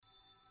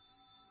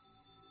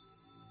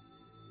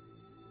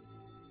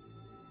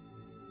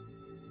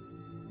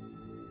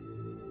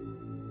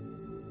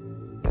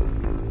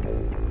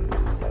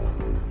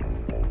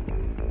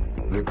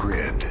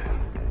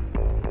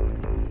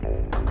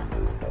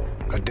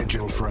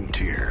digital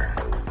frontier.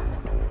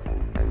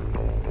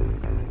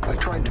 I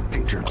tried to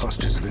picture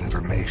clusters of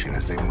information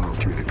as they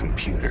moved through the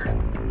computer.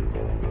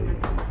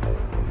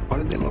 What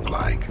did they look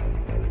like?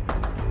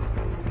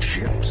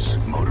 Ships,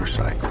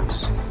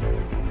 motorcycles?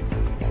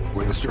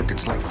 Were the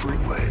circuits like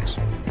freeways?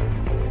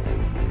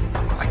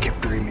 I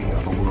kept dreaming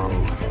of a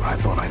world I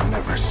thought I'd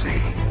never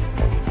see.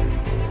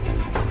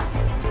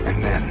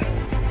 And then,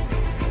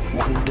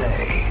 one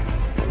day,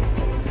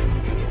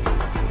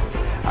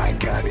 I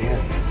got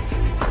in.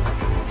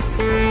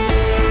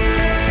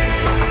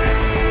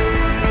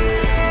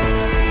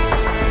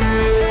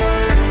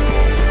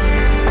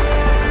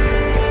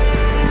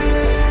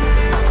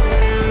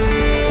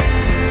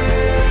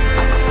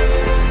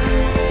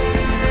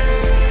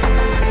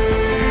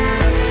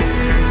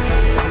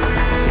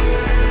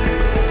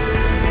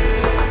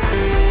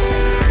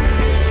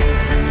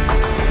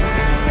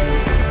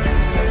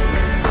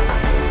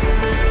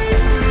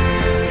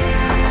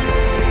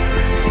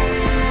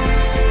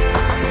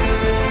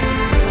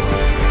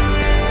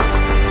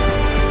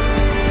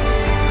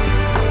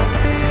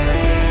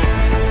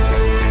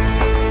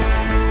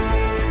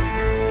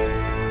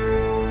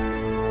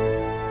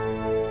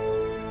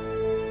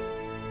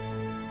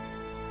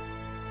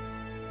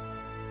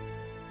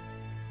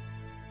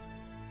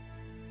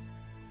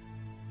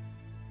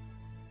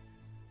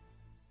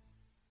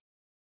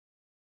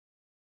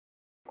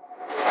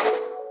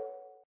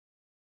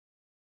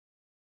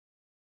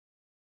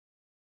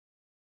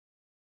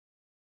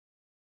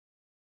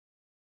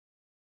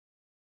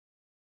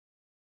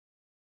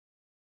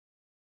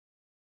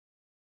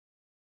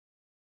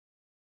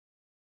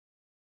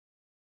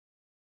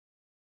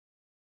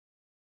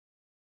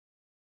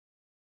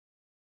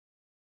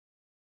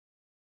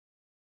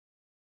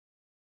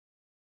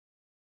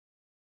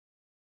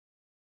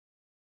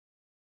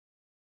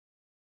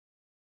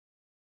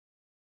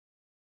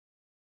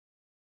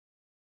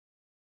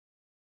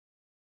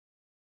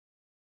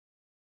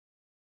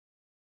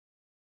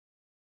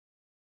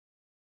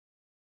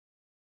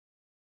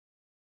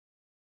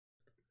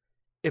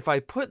 If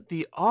I put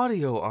the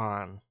audio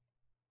on,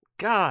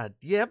 God,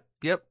 yep.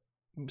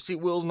 See,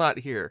 Will's not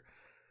here,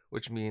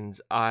 which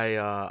means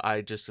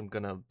I just am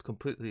gonna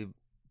completely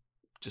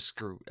just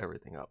screw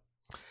everything up.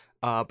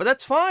 But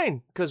that's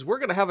fine, because we're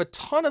gonna have a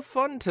ton of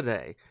fun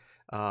today.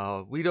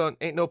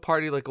 Ain't no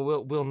party like a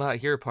will not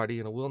hear party,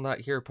 and a will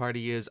not hear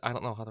party is, I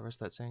don't know how the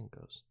rest of that saying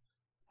goes.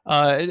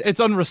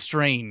 It's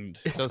unrestrained.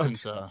 It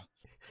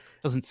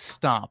doesn't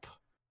stop.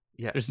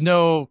 Yes. There's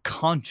no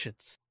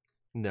conscience.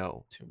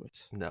 No. To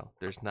it. No,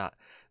 there's not.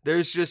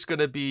 There's just going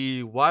to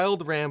be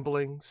wild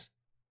ramblings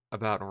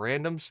about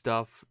random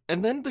stuff,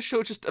 and then the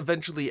show just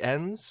eventually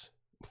ends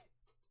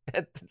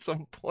at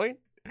some point.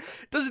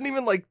 It doesn't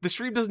even, the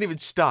stream doesn't even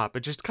stop.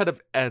 It just kind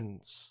of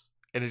ends,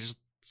 and it just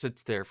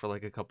sits there for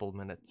a couple of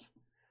minutes.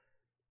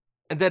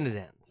 And then it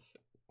ends.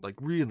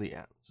 Really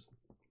ends.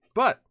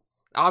 But,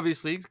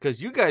 obviously,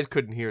 because you guys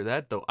couldn't hear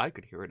that, though I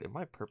could hear it in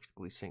my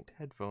perfectly synced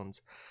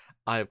headphones,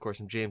 I, of course,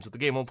 am James with The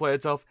Game Won't Play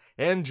Itself,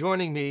 and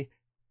joining me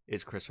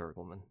is Chris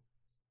Hergelman.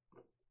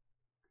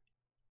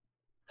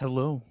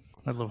 Hello.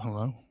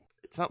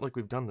 It's not like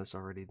we've done this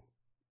already.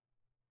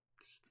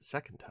 It's the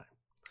second time.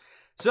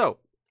 So,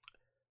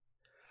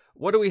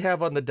 what do we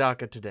have on the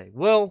docket today?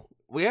 Well,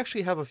 we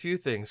actually have a few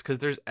things, because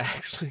there's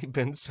actually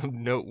been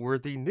some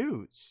noteworthy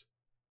news.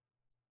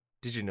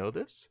 Did you know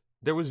this?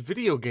 There was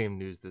video game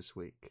news this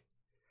week.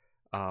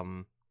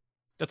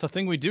 That's a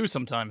thing we do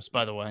sometimes,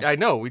 by the way. I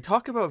know, we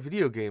talk about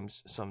video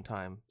games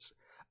sometimes.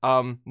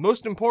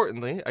 Most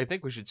importantly, I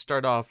think we should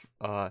start off,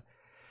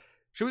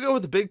 should we go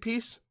with the big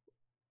piece?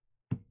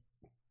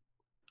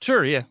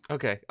 Sure, yeah.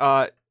 Okay.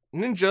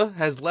 Ninja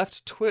has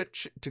left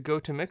Twitch to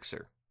go to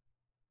Mixer.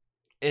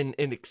 An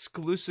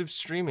exclusive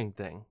streaming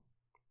thing.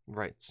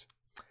 Writes.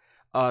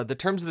 The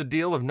terms of the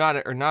deal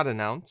are not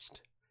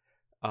announced.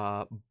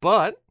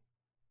 But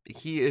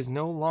he is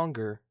no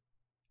longer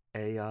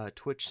a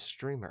Twitch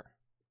streamer.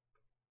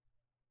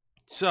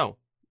 So,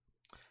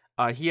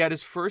 he had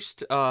his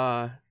first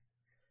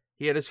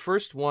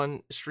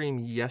one stream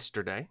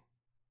yesterday,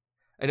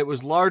 and it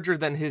was larger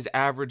than his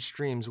average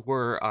streams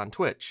were on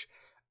Twitch.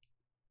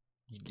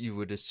 You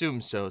would assume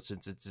so,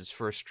 since it's his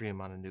first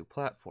stream on a new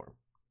platform.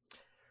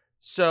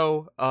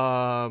 So,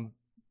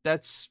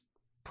 that's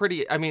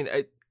pretty,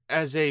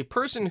 as a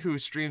person who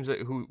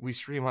we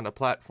stream on a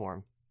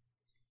platform,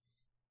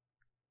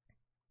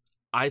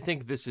 I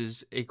think this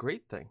is a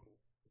great thing.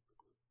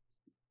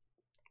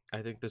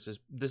 I think this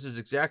is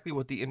exactly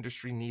what the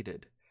industry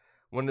needed.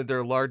 One of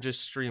their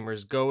largest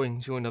streamers going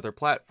to another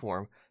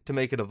platform to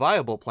make it a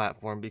viable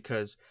platform,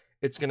 because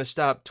it's going to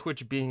stop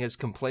Twitch being as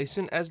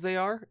complacent as they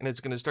are, and it's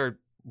going to start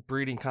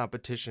breeding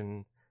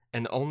competition.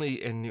 And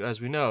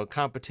as we know,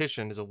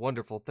 competition is a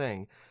wonderful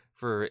thing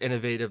for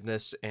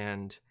innovativeness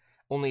and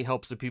only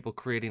helps the people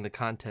creating the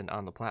content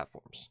on the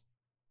platforms.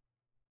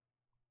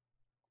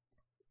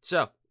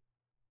 So,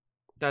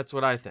 that's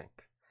what I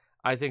think.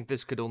 I think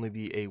this could only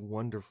be a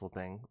wonderful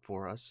thing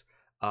for us.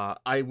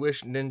 I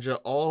wish Ninja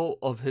all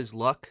of his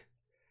luck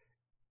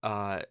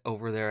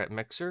over there at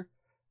Mixer.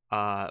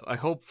 I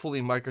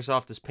hopefully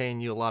Microsoft is paying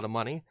you a lot of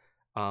money,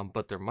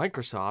 but they're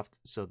Microsoft,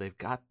 so they've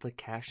got the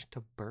cash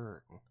to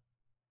burn.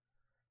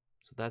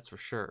 So that's for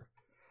sure.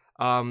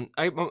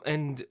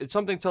 And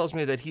something tells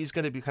me that he's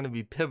going to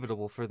be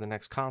pivotal for the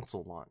next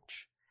console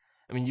launch.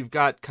 I mean, you've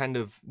got kind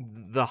of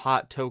the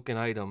hot token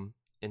item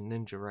in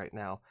Ninja right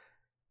now,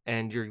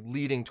 and you're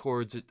leading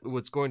towards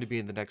what's going to be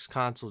in the next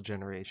console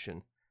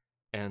generation.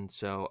 And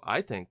so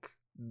I think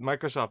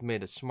Microsoft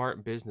made a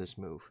smart business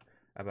move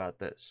about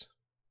this.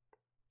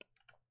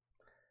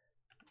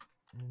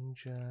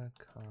 Ninja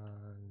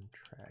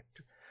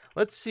contract.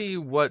 Let's see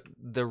what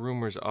the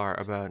rumors are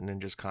about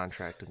Ninja's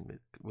contract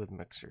with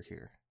Mixer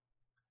here.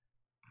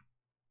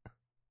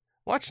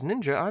 Watch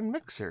Ninja on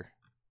Mixer.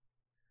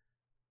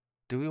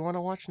 Do we want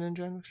to watch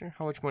Ninja on Mixer?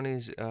 How much money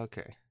is...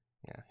 Okay.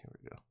 Yeah, here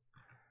we go.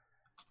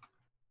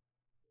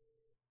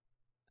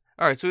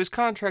 Alright, so his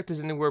contract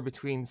is anywhere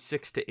between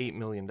 $6 to $8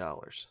 million.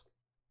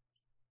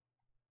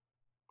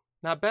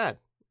 Not bad.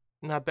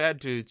 Not bad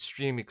to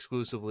stream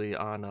exclusively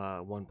on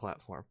one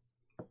platform.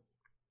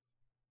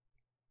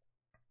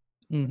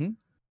 Mm-hmm.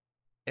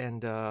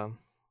 And, to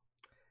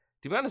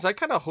be honest, I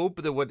kind of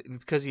hope that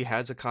because he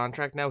has a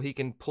contract now, he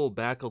can pull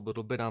back a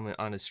little bit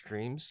on his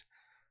streams,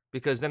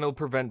 because then it'll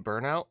prevent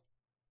burnout.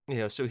 You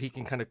know, so he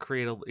can kind of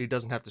he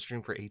doesn't have to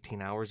stream for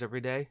 18 hours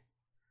every day.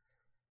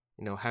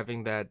 You know,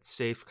 having that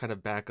safe kind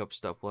of backup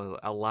stuff will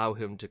allow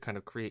him to kind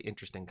of create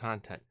interesting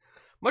content.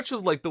 Much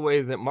of like the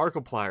way that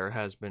Markiplier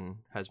has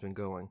been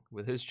going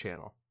with his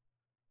channel.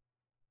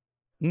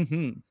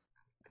 Mm-hmm.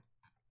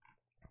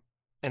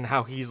 And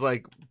how he's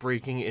like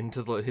breaking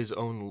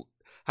into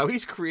how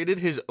he's created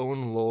his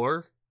own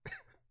lore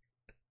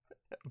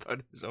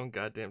about his own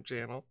goddamn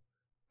channel.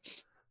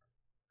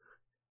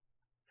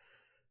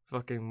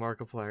 Fucking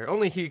Markiplier.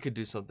 Only he could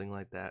do something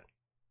like that.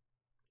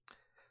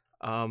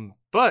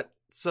 But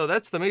so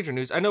that's the major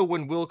news. I know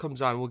when Will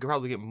comes on, we'll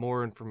probably get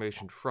more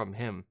information from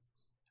him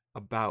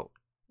about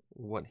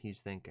what he's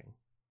thinking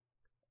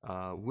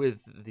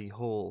with the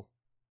whole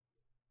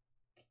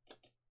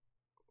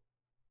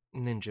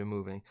Ninja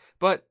moving.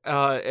 But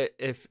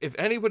if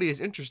anybody is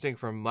interested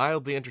for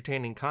mildly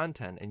entertaining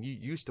content and you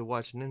used to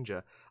watch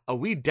Ninja,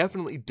 we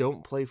definitely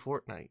don't play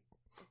Fortnite.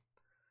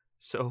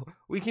 So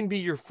we can be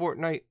your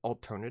Fortnite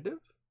alternative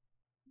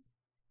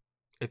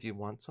if you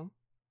want some.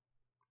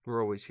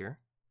 We're always here.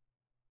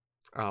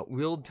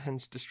 Will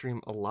tends to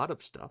stream a lot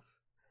of stuff.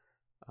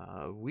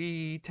 I've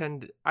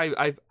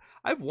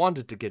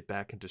wanted to get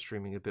back into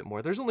streaming a bit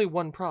more. There's only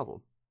one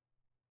problem.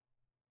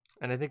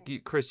 And I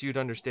think, Chris, you'd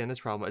understand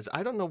this problem, is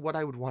I don't know what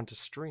I would want to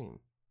stream.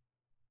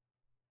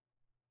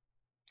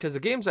 Because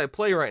the games I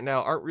play right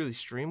now aren't really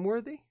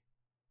stream-worthy.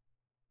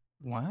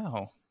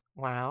 Wow.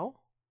 Wow.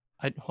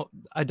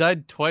 I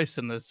died twice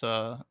in this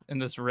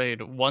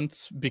raid.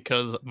 Once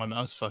because my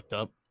mouse fucked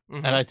up,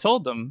 and I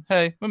told them,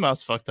 "Hey, my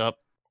mouse fucked up.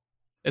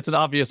 It's an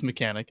obvious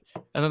mechanic."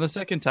 And then the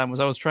second time was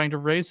I was trying to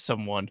raise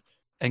someone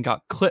and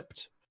got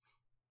clipped.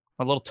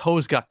 My little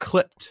toes got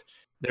clipped.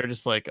 They're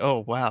just like, "Oh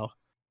wow."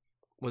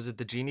 Was it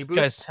the genie This boots?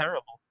 guy's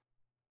terrible.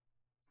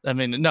 I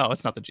mean, no,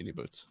 it's not the genie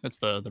boots. It's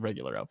the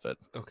regular outfit.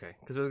 Okay,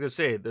 because I was gonna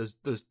say those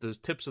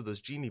tips of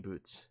those genie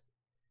boots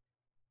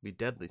be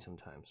deadly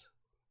sometimes.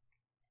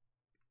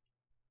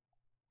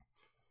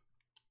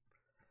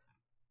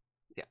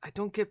 Yeah, I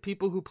don't get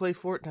people who play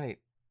Fortnite.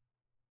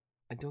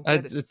 I don't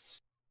get it.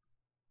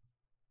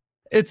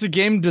 It's a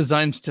game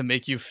designed to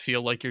make you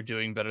feel like you're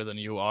doing better than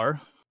you are.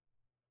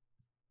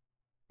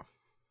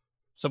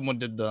 Someone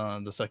did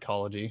the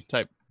psychology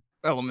type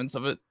elements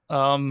of it.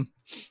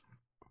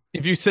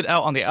 If you sit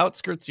out on the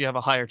outskirts, you have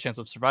a higher chance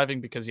of surviving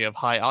because you have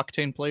high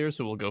octane players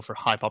who will go for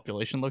high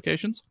population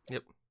locations.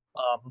 Yep.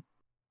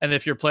 And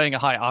if you're playing a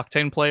high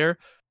octane player,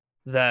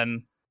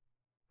 then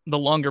the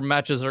longer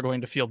matches are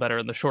going to feel better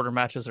and the shorter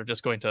matches are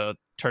just going to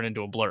turn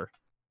into a blur.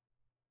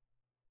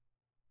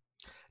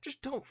 I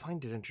just don't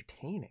find it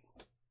entertaining.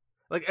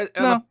 Like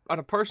No. on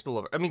a personal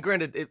level. I mean,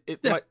 granted, it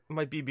Yeah.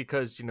 might be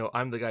because, you know,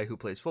 I'm the guy who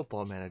plays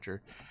Football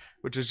Manager,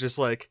 which is just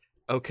like,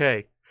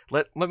 okay,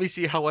 let me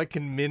see how I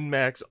can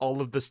min-max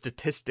all of the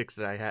statistics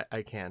that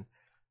I can.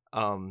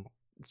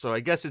 So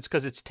I guess it's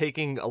because it's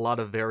taking a lot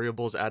of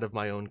variables out of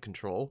my own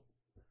control,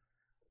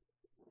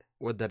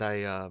 or that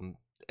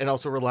and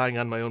also relying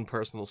on my own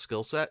personal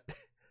skill set,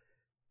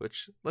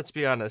 which, let's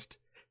be honest,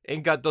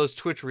 ain't got those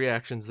Twitch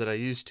reactions that I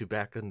used to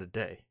back in the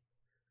day.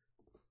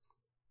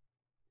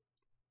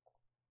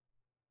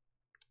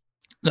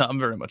 No, I'm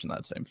very much in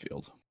that same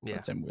field. Yeah.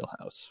 That same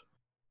wheelhouse.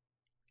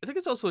 I think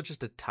it's also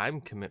just a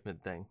time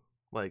commitment thing.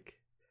 Like,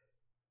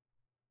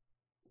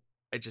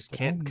 I just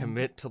can't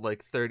commit to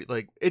like 30.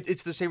 Like,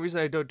 it's the same reason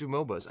I don't do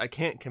MOBAs. I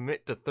can't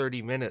commit to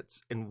 30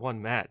 minutes in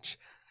one match,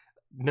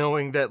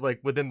 knowing that like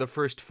within the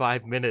first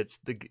 5 minutes,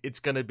 it's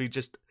gonna be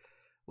just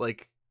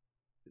like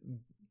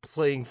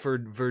playing for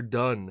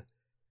Verdun.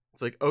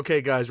 It's like,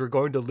 okay, guys, we're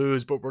going to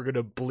lose, but we're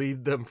gonna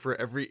bleed them for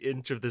every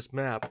inch of this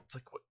map. It's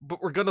like,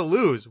 but we're gonna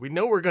lose. We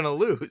know we're gonna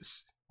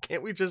lose.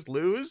 Can't we just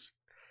lose?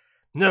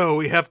 No,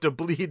 we have to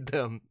bleed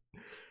them.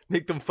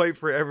 Make them fight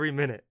for every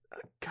minute.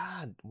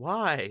 God,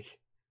 why?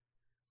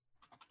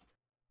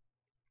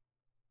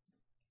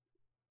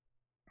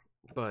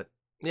 But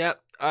yeah,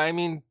 I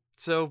mean,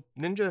 so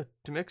Ninja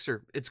to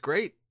Mixer, it's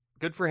great.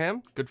 Good for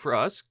him. Good for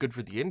us. Good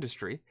for the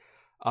industry.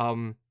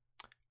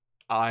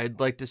 I'd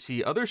like to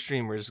see other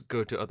streamers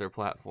go to other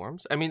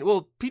platforms. I mean,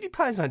 well,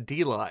 PewDiePie's on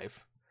D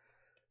Live,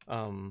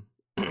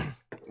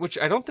 which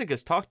I don't think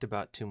is talked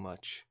about too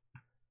much.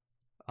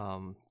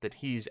 That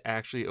he's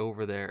actually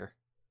over there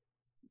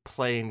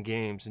playing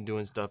games and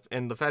doing stuff,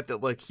 and the fact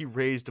that like he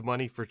raised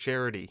money for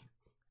charity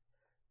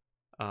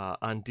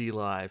on D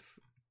Live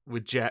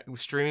with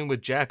streaming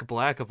with Jack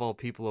Black of all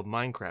people of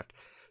Minecraft.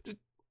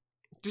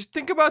 Just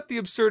think about the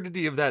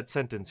absurdity of that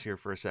sentence here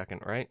for a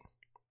second, right?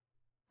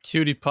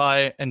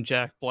 PewDiePie and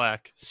Jack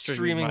Black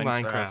streaming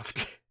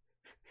Minecraft.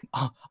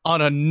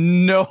 on a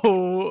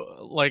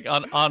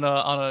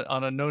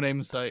on a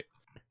no-name site.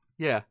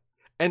 Yeah.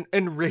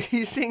 And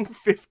raising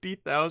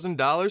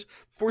 $50,000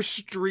 for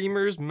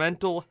streamers'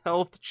 mental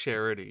health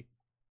charity.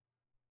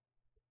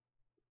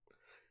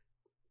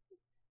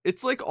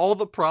 It's like all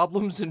the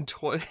problems in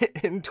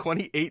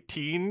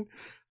 2018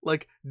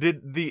 like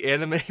did the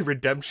anime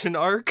redemption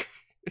arc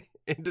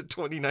into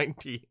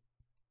 2019.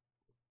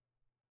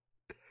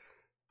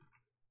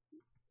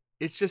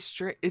 It's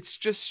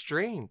just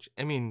strange.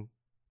 I mean,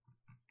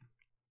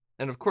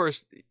 and of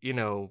course, you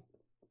know,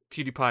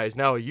 PewDiePie is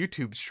now a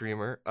YouTube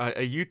streamer,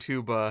 a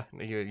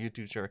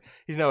YouTube streamer.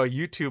 He's now a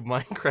YouTube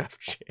Minecraft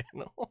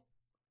channel.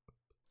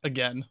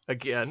 Again.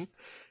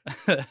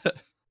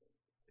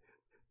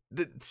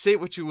 Say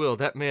what you will,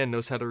 that man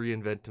knows how to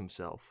reinvent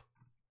himself.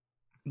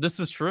 This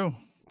is true.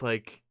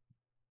 Like,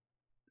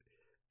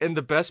 and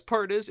the best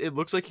part is, it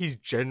looks like he's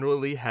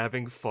genuinely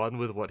having fun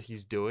with what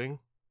he's doing,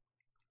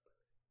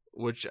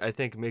 which I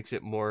think makes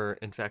it more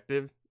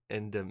effective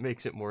and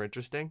makes it more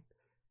interesting.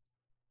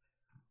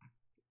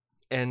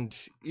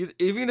 And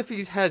even if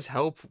he has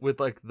help with,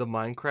 like, the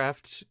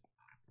Minecraft,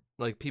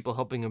 like, people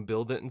helping him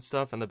build it and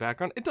stuff in the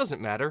background, it doesn't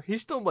matter. He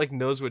still, like,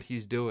 knows what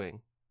he's doing.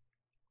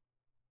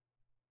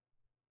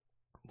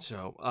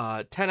 So,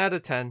 10 out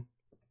of 10.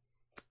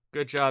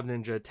 Good job,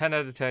 Ninja. 10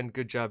 out of 10.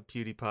 Good job,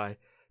 PewDiePie.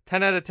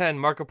 10 out of 10.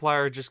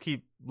 Markiplier, just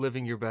keep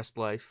living your best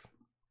life.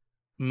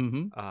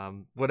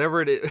 Mm-hmm.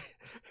 Whatever it is.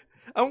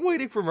 I'm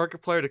waiting for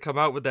Markiplier to come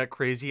out with that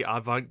crazy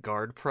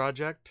avant-garde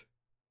project.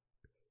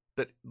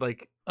 That,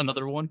 like...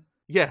 Another one?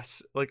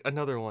 Yes, like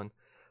another one.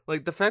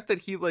 Like the fact that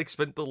he like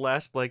spent the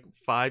last like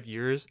 5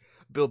 years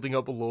building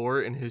up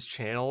lore in his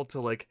channel to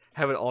like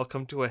have it all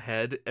come to a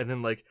head and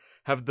then like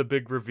have the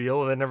big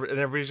reveal and then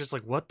everybody's just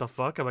like, what the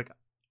fuck? I'm like,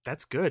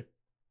 that's good.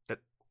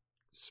 That's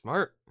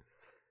smart.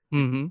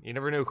 Mm-hmm. You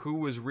never know who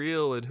was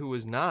real and who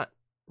was not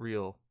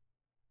real.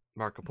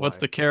 Markiplier. What's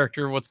the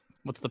character? What's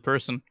the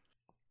person?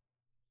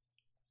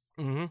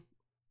 Mm-hmm.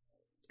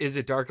 Is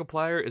it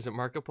Darkiplier? Is it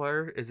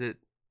Markiplier? Is it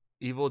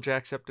evil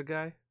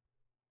Jacksepticeye?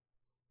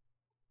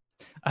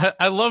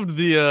 I loved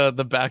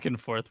the back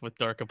and forth with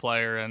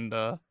Darkiplier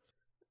and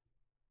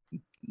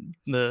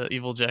the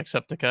evil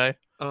Jacksepticeye.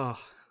 Oh,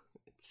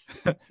 it's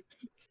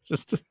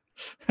just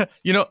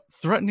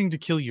threatening to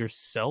kill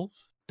yourself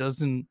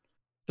doesn't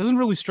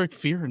really strike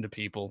fear into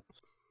people.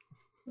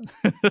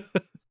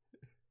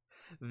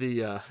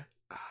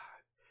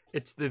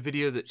 It's the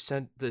video that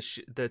sent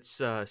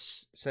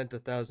sent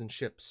 1,000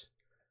 ships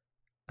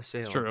a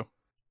sailing. It's true.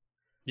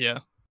 Yeah,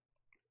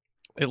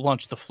 it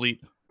launched the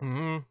fleet.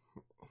 Mm-hmm.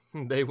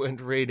 They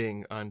went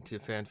raiding onto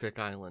Fanfic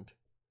Island.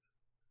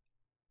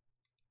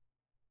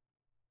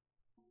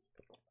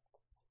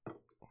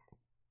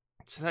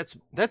 So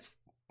that's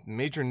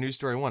major news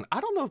story 1. I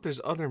don't know if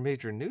there's other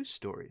major news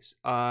stories.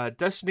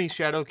 Destiny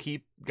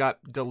Shadowkeep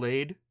got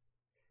delayed,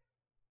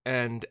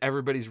 and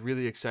everybody's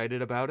really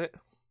excited about it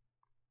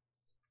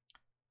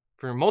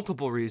for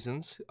multiple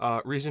reasons.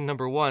 Reason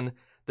number 1,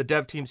 the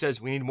dev team says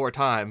we need more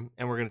time,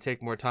 and we're going to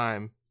take more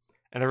time.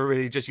 And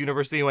everybody just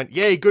universally went,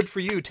 yay, good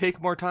for you,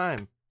 take more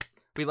time.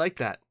 We like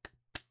that.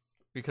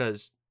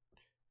 Because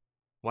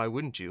why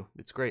wouldn't you?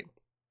 It's great.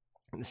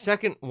 And the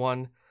second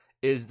one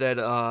is that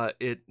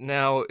it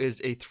now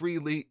is a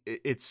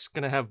it's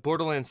going to have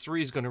Borderlands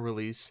 3 is going to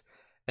release.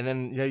 And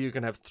then you're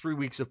going to have 3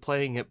 weeks of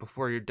playing it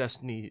before your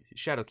Destiny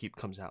Shadowkeep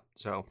comes out.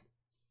 So,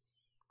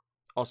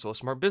 also a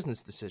smart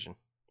business decision.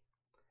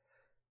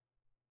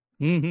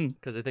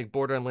 Because I think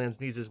Borderlands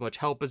needs as much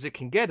help as it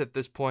can get at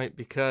this point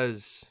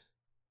because,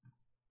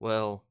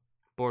 well,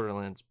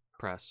 Borderlands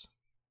press.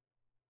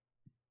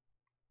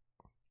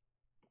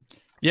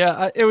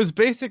 Yeah, it was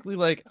basically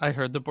like, I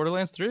heard the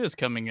Borderlands 3 is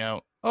coming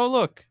out. Oh,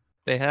 look,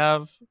 they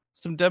have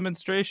some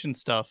demonstration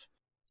stuff.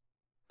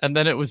 And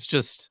then it was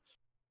just,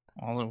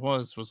 all it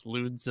was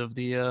lewds of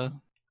the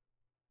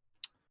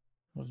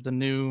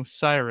new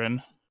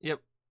Siren. Yep.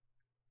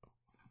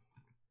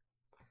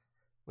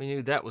 We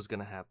knew that was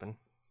going to happen.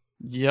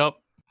 Yep.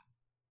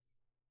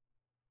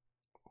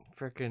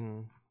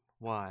 Frickin'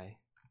 why?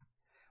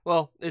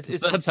 Well,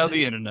 that's how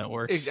the internet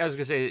works. I was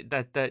gonna say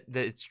that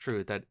it's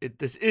true that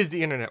this is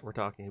the internet we're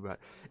talking about.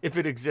 If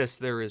it exists,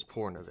 there is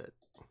porn of it.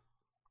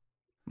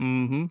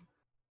 Mm-hmm.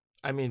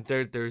 I mean,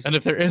 there's and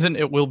if there isn't,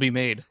 it will be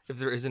made. If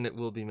there isn't, it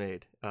will be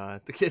made.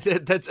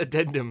 That's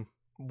addendum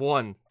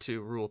 1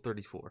 to Rule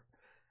 34.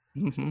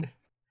 Mm-hmm.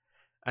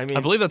 I mean,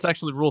 I believe that's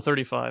actually Rule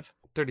 35.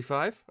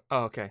 35?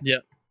 Oh, okay. Yeah.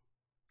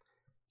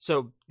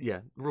 So, yeah,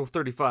 Rule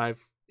 35,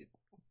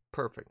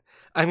 perfect.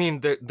 I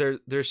mean,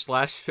 there's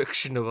slash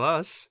fiction of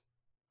us.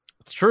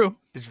 It's true.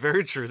 It's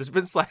very true. There's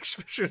been slash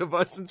fiction of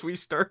us since we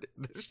started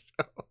this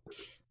show.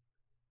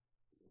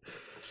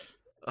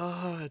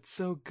 Oh, it's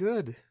so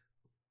good.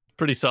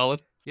 Pretty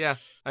solid. Yeah,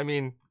 I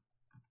mean,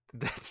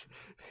 that's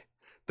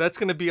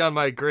going to be on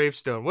my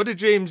gravestone. What did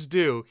James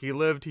do? He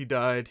lived, he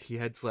died, he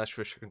had slash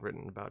fiction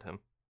written about him.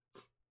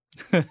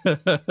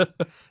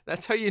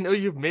 That's how you know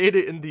you've made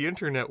it in the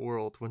internet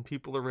world, when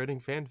people are writing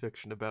fan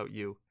fiction about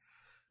you.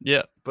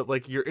 Yeah. But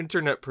like your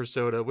internet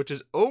persona, which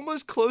is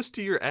almost close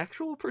to your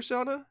actual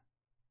persona.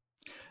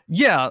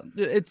 Yeah,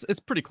 it's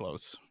pretty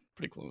close.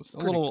 Pretty close.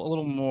 Pretty a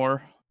little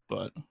more,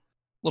 but a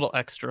little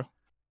extra.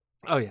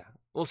 Oh yeah.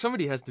 Well,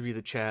 somebody has to be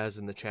the Chaz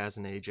and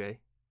AJ.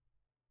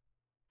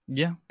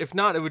 Yeah. If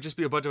not, it would just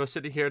be a bunch of us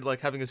sitting here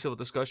like having a civil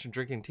discussion,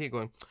 drinking tea,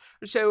 going,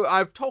 "So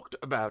I've talked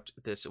about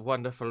this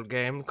wonderful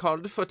game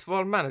called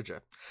Football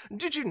Manager.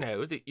 Did you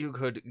know that you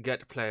could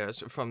get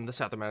players from the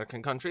South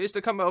American countries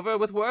to come over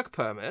with work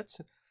permits?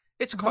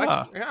 It's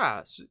quite,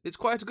 yes, it's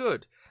quite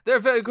good. They're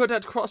very good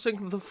at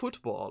crossing the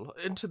football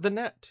into the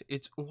net.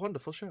 It's a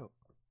wonderful show."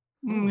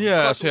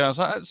 Yes.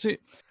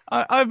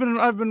 I've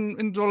been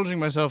indulging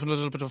myself in a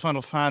little bit of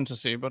Final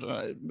Fantasy, but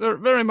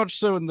very much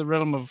so in the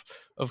realm of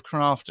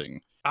crafting.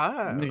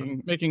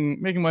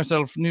 Making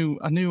myself a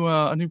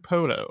new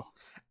polo.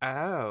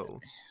 Oh,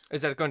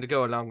 is that going to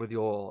go along with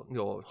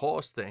your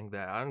horse thing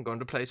there? I'm going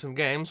to play some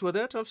games with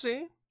it,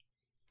 see?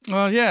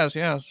 Yes,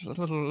 a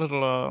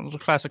little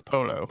classic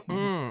polo.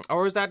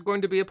 Or is that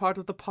going to be a part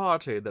of the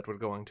party that we're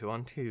going to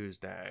on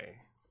Tuesday?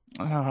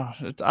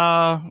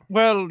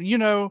 Well,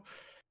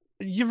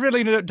 you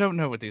really don't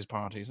know with these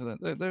parties.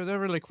 They're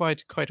really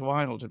quite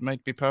wild. It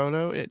might be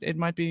polo. It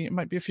might be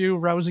a few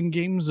rousing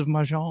games of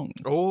mahjong.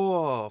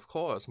 Oh, of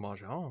course,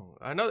 mahjong.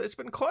 I know it's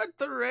been quite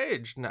the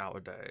rage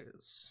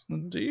nowadays.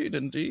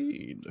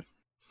 Indeed.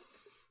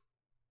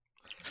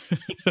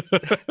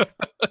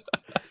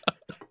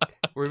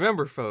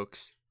 Remember,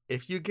 folks,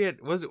 if you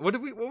get what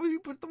did we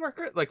put the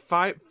marker at? Like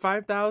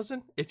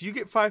 5,000? If you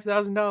get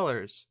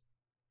 $5,000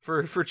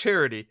 for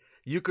charity,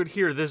 you could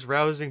hear this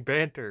rousing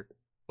banter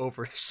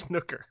over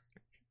snooker.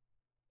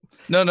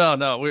 No.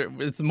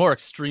 It's a more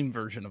extreme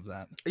version of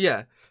that.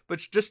 Yeah, but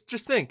just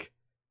think.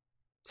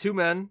 Two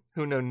men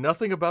who know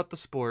nothing about the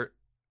sport,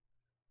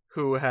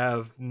 who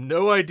have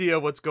no idea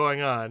what's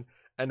going on,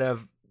 and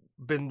have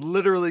been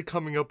literally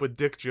coming up with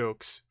dick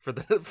jokes for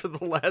the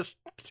last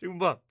 2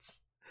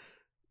 months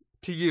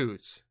to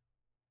use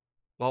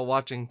while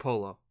watching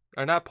polo.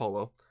 Or not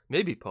polo.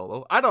 Maybe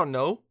polo. I don't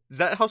know. Is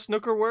that how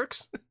snooker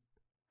works? It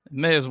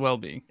may as well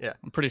be. Yeah.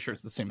 I'm pretty sure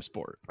it's the same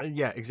sport.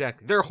 Yeah,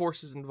 exactly. There are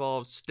horses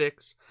involved,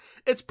 sticks.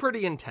 It's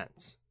pretty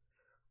intense.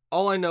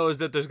 All I know is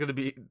that there's going to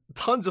be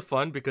tons of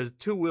fun because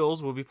two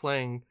Wills will be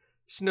playing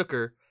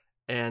snooker,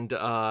 and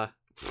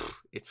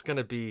it's going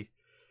to be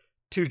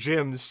two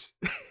Jims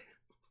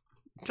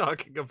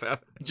talking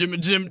about... Jim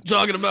and Jim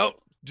talking about...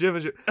 Jim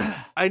and Jim.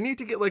 I need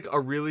to get like a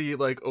really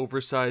like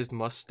oversized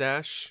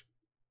mustache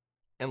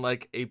and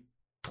like a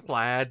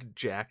plaid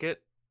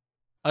jacket.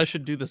 I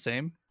should do the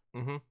same.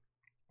 Mm-hmm.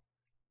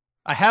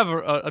 I have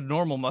a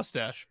normal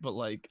mustache, but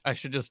like I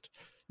should just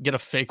get a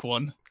fake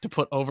one to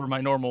put over my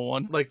normal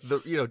one. Like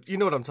you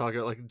know what I'm talking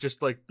about, like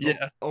just like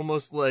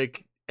almost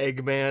like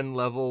Eggman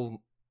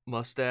level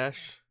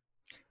mustache.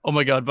 Oh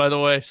my god! By the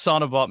way,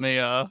 Sana bought me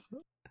a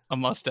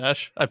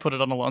mustache. I put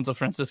it on Alonso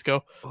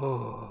Francisco.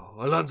 Oh,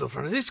 Alonso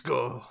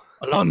Francisco!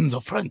 Alonso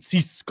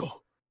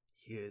Francisco.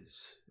 He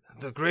is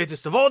the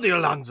greatest of all the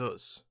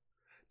Alonsos.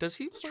 Does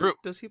he? True.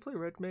 Does he play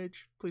Red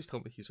Mage? Please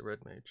tell me he's a Red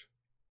Mage.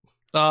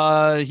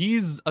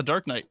 He's a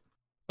Dark Knight.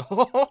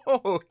 Oh,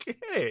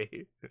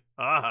 okay.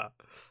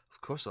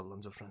 Of course,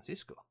 Alonso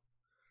Francisco.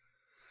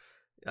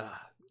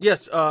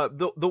 Yes,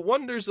 the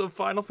wonders of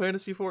Final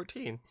Fantasy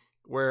XIV,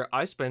 where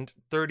I spent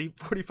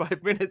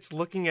 45 minutes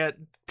looking at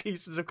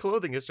pieces of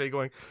clothing yesterday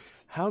going,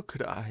 how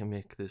could I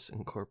make this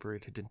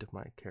incorporated into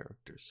my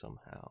character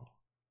somehow?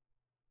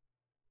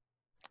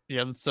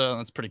 Yeah,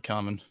 that's pretty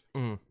common.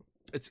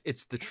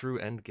 It's the true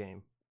end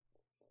game.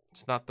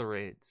 It's not the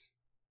raids.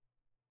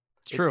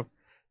 It's true.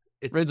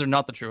 Raids are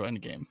not the true end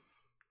game.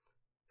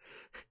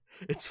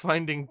 It's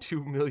finding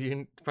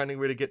a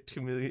way to get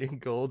 2 million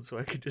gold so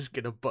I could just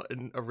get a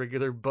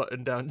regular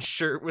button-down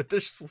shirt with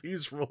the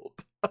sleeves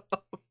rolled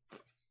up.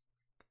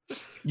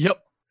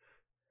 Yep.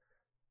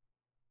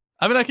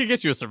 I mean, I could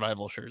get you a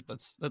survival shirt.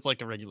 That's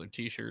like a regular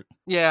t-shirt.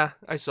 Yeah,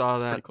 I saw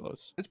that. Pretty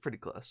close. It's pretty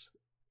close.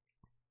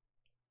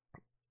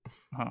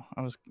 Oh,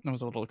 I was a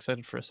little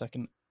excited for a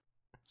second.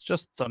 It's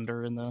just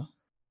Thunder in the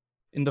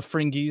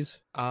Fringies.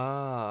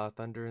 Ah,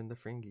 Thunder in the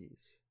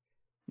Fringies.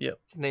 Yep.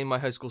 It's the name of my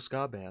high school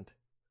ska band.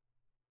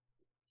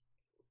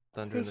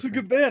 Thunder It's a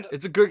good band.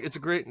 It's a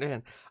great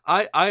band.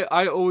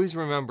 I always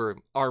remember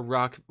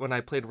when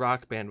I played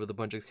Rock Band with a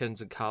bunch of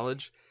kids in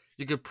college,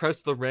 you could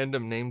press the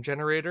random name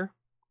generator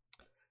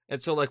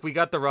And so, like, we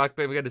got the Rock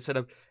Band, we got to set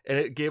up, and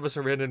it gave us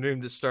a random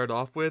name to start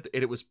off with,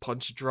 and it was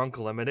Punch Drunk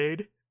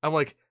Lemonade. I'm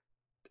like,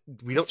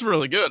 we don't. That's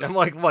really good. I'm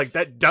like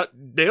that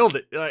nailed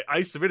it. Like,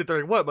 I submitted,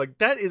 they're like, what? I'm like,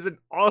 that is an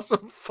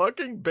awesome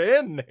fucking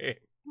band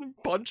name.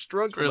 Punch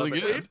Drunk really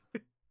Lemonade.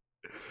 good.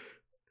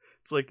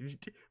 It's like,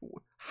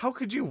 how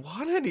could you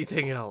want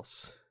anything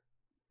else?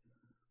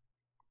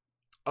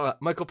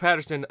 Michael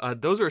Patterson,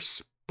 those are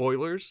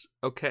spoilers,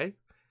 okay?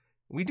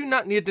 We do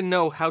not need to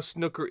know how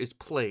snooker is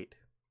played.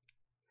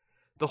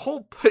 The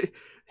whole...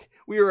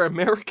 We are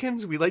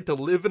Americans. We like to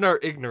live in our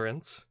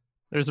ignorance.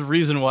 There's a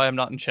reason why I'm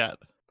not in chat.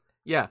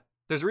 Yeah.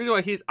 There's a reason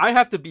why I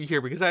have to be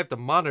here because I have to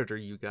monitor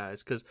you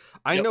guys because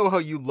I know how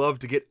you love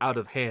to get out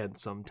of hand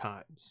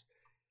sometimes.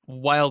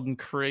 Wild and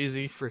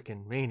crazy.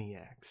 Freaking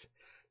maniacs.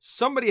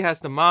 Somebody has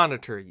to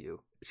monitor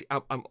you. See,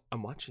 I'm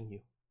watching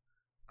you.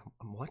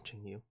 I'm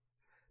watching you.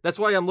 That's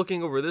why I'm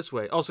looking over this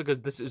way. Also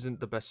because this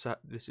isn't the best side.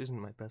 This isn't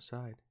my best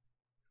side.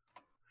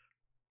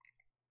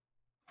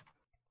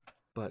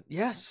 But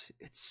yes,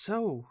 it's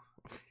so...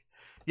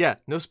 Yeah,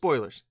 no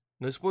spoilers.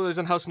 No spoilers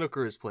on how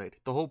snooker is played.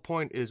 The whole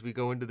point is we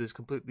go into this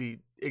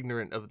completely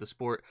ignorant of the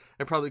sport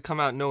and probably come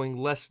out knowing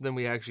less than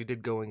we actually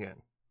did going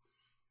in.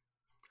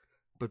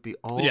 But be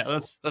all...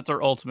 Yeah, that's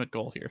our ultimate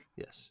goal here.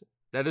 Yes.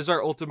 That is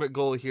our ultimate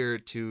goal here,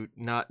 to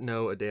not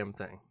know a damn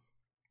thing.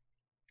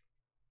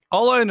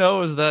 All I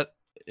know is that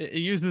it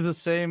uses the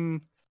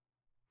same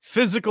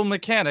physical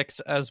mechanics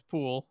as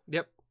pool.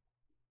 Yep.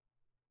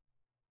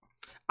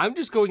 I'm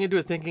just going into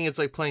it thinking it's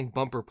like playing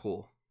bumper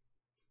pool.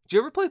 Did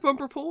you ever play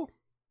bumper pool?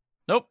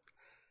 Nope.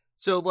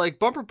 So, like,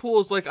 bumper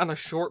pool is like on a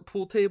short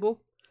pool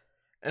table,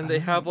 and they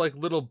have like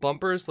little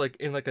bumpers like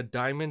in like a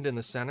diamond in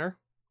the center.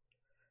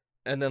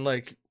 And then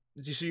like,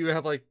 so you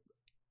have like,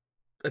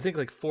 I think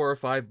like 4 or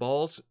 5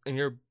 balls, and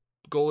your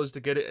goal is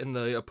to get it in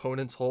the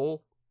opponent's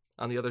hole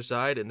on the other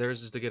side, and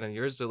theirs is to get on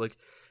yours. So like,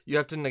 you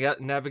have to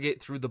navigate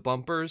through the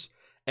bumpers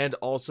and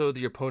also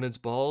the opponent's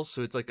balls.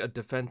 So it's like a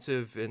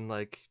defensive, and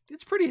like,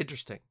 it's pretty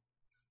interesting.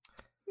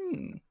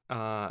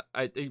 My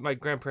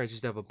grandparents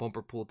used to have a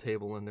bumper pool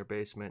table in their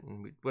basement,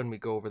 and when we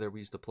go over there, we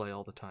used to play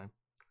all the time.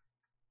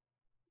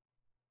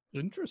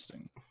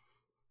 Interesting.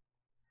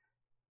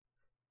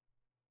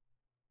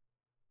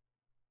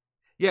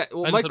 Yeah,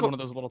 well, I just had Michael, one of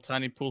those little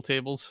tiny pool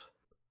tables.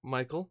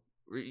 Michael,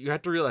 you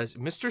have to realize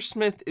Mr.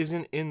 Smith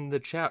isn't in the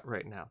chat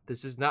right now.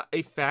 This is not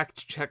a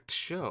fact-checked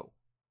show.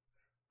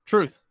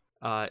 Truth.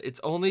 It's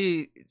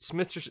only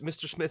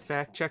Mr. Smith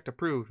fact-checked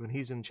approved when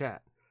he's in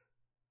chat.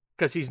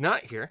 Because he's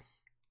not here.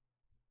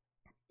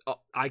 Oh,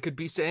 I could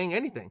be saying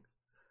anything.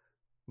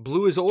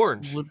 Blue is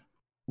orange.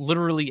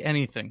 Literally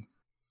anything.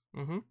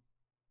 Mm-hmm.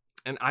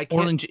 And I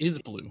can't... Orange is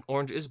blue.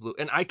 Orange is blue.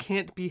 And I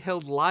can't be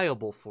held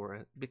liable for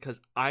it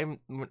because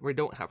we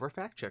don't have our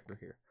fact-checker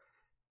here.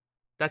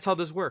 That's how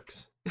this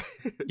works.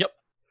 Yep.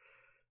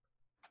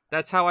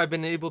 That's how I've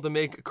been able to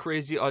make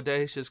crazy,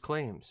 audacious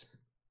claims.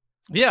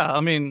 Yeah, I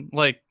mean,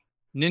 like,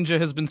 Ninja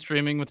has been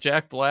streaming with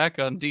Jack Black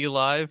on D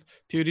Live.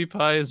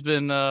 PewDiePie has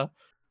been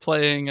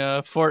playing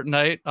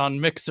Fortnite on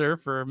Mixer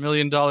for $1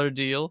 million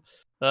deal.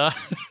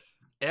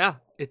 Yeah,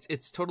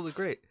 it's totally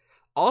great.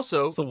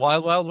 Also, it's the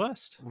Wild Wild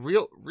West.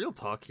 Real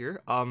talk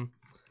here.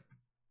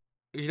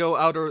 You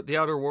know, the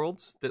Outer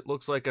Worlds, that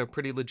looks like a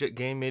pretty legit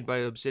game made by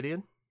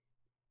Obsidian.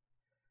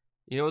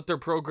 You know what they're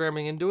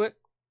programming into it?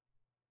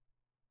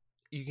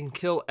 You can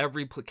kill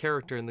every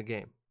character in the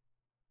game.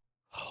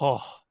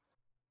 Oh.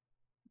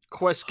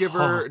 Quest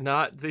giver,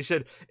 not. They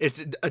said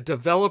it's a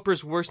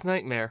developer's worst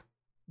nightmare,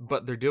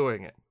 but they're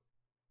doing it.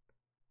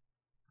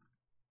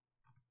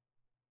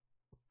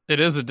 It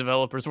is a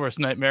developer's worst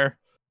nightmare.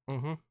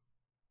 Mm-hmm.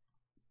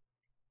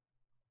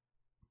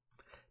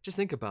 Just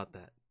think about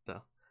that,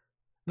 though.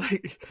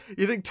 Like,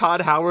 you think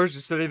Todd Howard's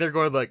just sitting there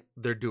going, like,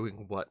 they're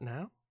doing what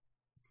now?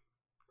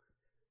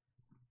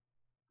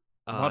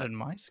 Not in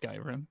my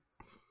Skyrim.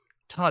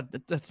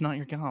 Todd, that's not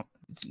your comp.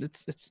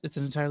 It's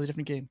an entirely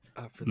different game.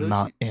 For those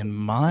not in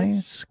my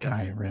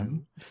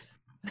Skyrim.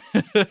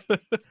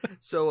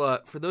 So,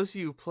 for those of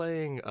you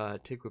playing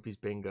Tick Whippy's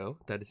Bingo,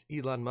 that is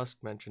Elon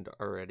Musk mentioned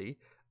already.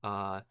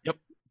 Yep.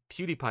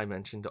 PewDiePie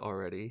mentioned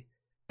already,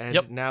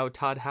 and now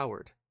Todd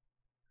Howard.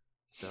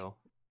 So,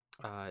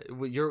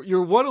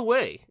 you're one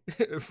away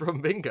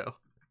from bingo.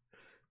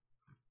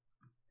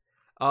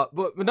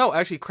 But no,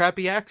 actually,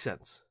 crappy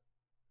accents.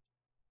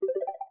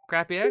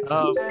 Crappy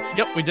accents.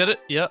 Yep, we did it.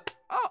 Yep.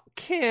 Oh,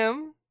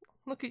 Kim,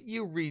 look at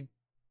you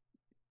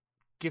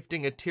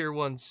gifting a tier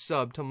 1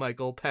 sub to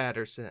Michael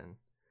Patterson.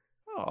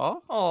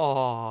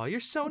 Aw, you're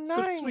so That's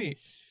nice. so sweet.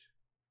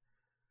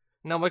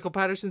 Now Michael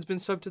Patterson's been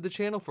subbed to the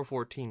channel for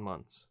 14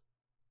 months.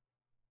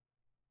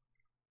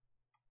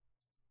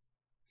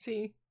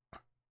 See?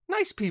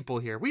 Nice people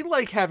here. We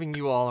like having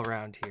you all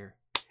around here.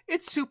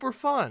 It's super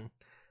fun.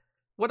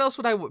 What else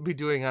would I be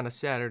doing on a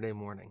Saturday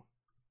morning?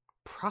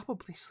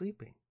 Probably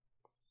sleeping.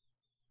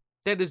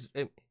 That is,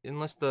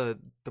 unless the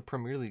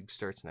Premier League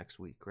starts next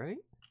week, right?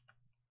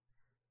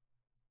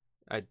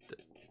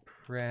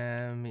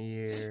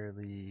 Premier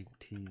League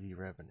TV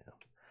revenue.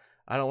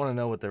 I don't want to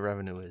know what the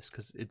revenue is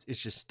because it's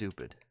just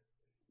stupid.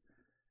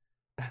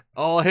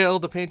 All hail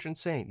the patron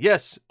saint.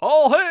 Yes,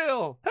 all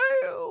hail!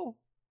 Hail!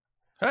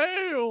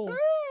 Hail!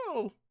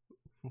 Hail!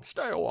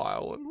 Stay a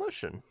while and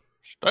listen.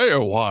 Stay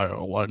a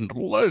while and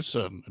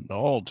listen, and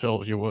I'll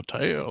tell you a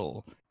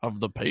tale of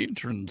the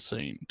patron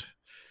saint.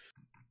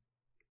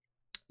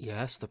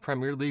 Yes, the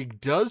Premier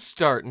League does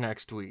start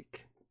next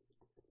week.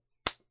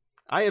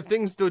 I have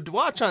things to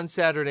watch on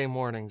Saturday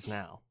mornings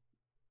now.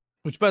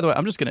 Which, by the way,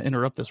 I'm just going to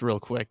interrupt this real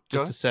quick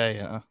just Go to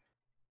say,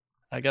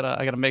 I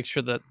gotta make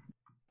sure that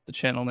the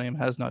channel name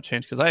has not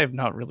changed because I have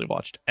not really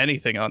watched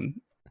anything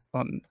on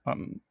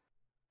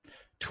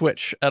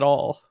Twitch at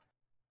all.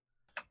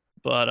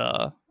 But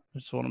I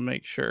just want to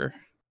make sure.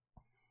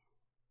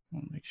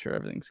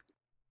 Everything's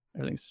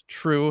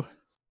true.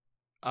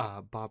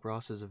 Bob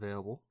Ross is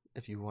available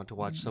if you want to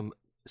watch some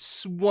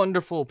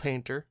wonderful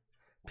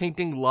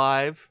painting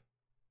live,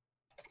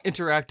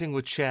 interacting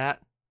with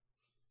chat.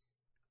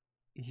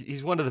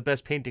 He's one of the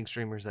best painting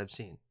streamers I've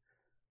seen.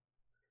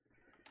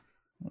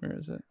 Where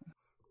is it?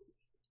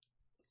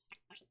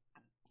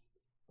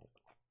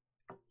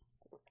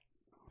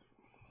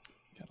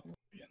 Gotta look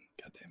again.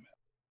 God damn it.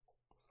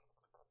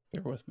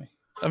 Bear with me.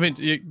 I mean,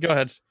 go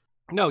ahead.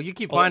 No, you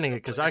keep finding it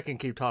because I can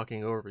keep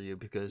talking over you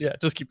because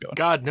just keep going.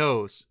 God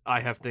knows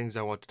I have things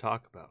I want to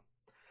talk about.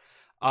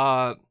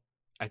 I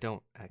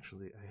don't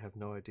actually. I have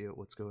no idea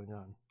what's going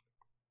on.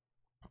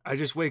 I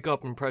just wake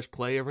up and press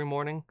play every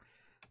morning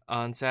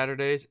on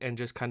Saturdays and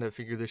just kind of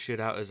figure this shit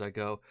out as I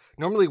go.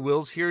 Normally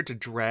Will's here to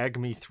drag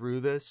me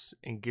through this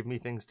and give me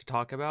things to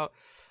talk about.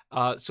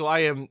 So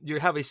you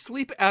have a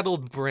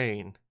sleep-addled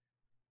brain,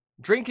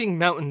 drinking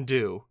Mountain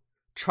Dew,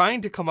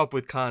 trying to come up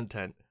with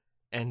content,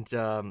 and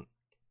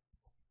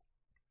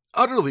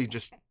utterly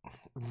just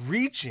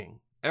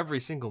reaching every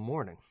single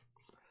morning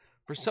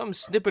for some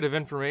snippet of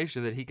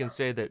information that he can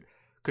say that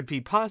could be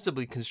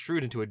possibly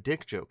construed into a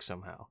dick joke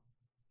somehow.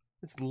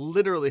 It's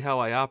literally how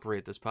I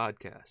operate this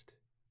podcast.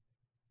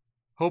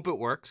 Hope it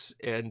works,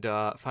 and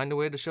find a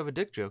way to shove a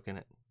dick joke in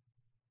it.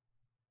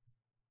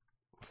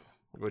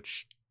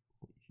 Which,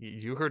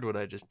 you heard what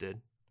I just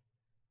did.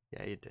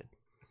 Yeah, you did.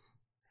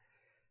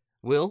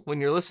 Will, when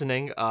you're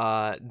listening,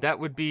 that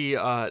would be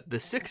the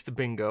sixth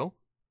bingo,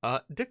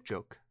 dick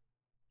joke.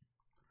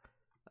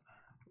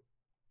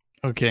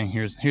 Okay,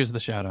 here's the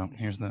shout out.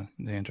 Here's the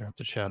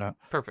interrupted shout out.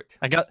 Perfect.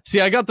 I got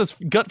this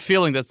gut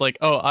feeling that's like,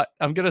 oh,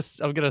 I'm gonna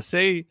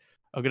say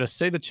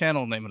the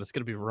channel name and it's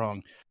gonna be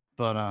wrong.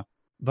 But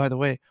by the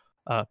way,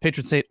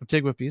 patron saint of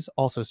Dig Whippies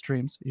also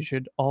streams. You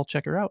should all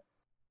check her out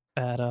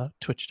at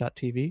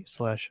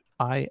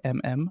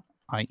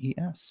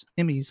twitch.tv/IMMIES.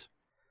 Immies.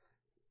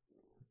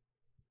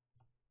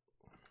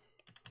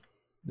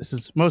 This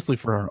is mostly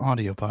for our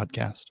audio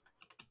podcast.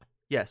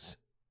 Yes,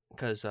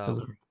 because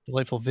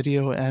delightful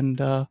video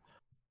and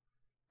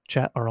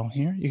chat are all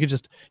here. You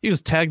just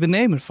tag the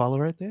name and follow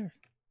right there.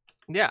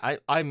 Yeah,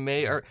 I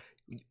may or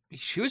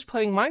she was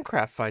playing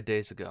Minecraft 5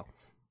 days ago.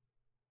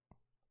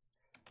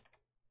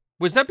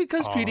 Was that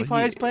because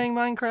PewDiePie is playing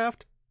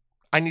Minecraft?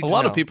 I need a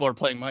lot of people are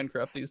playing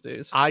Minecraft these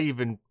days. I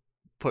even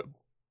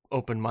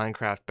open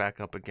Minecraft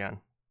back up again.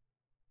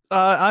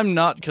 I'm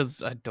not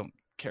because I don't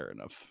care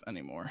enough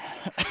anymore.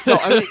 No,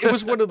 I mean it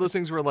was one of those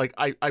things where like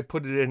I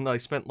put it in,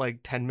 like spent like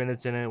 10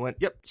 minutes in it and went,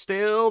 yep,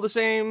 still the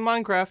same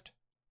Minecraft.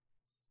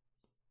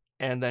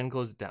 And then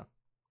closed it down.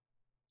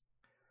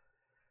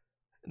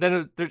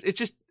 Then it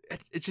just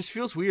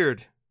feels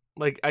weird.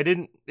 Like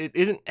it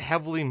isn't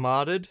heavily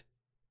modded.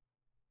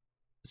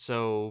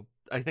 So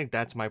I think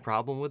that's my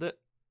problem with it.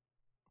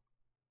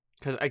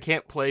 Because I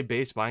can't play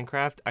base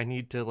Minecraft. I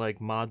need to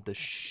like mod the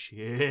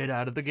shit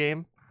out of the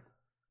game.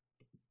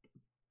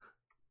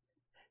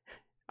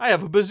 I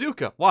have a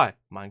bazooka. Why?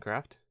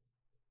 Minecraft.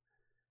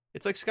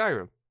 It's like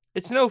Skyrim.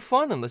 It's no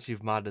fun unless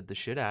you've modded the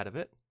shit out of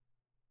it.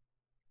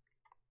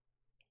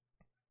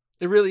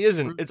 It really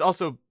isn't. It's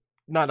also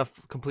not a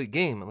complete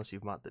game unless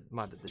you've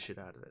modded the shit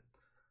out of it.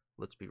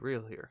 Let's be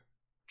real here.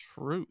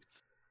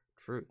 Truth.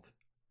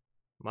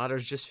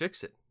 Modders just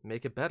fix it.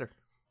 Make it better.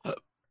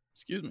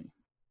 Excuse me.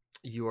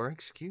 You are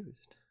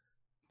excused.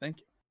 Thank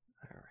you.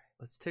 All right.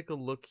 Let's take a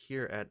look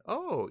here at...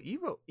 Oh,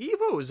 Evo.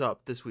 Evo is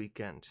up this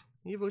weekend.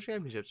 Evo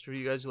Championships for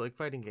you guys who like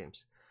fighting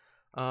games.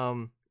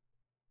 Don't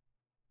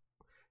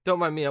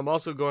mind me. I'm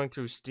also going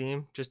through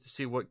Steam just to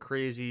see what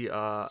crazy...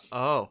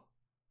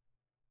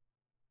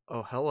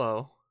 Oh,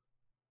 hello.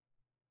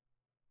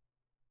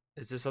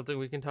 Is this something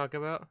we can talk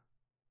about?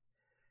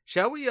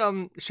 Shall we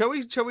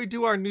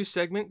do our new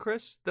segment,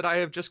 Chris, that I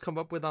have just come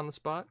up with on the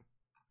spot?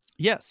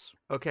 Yes.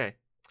 Okay.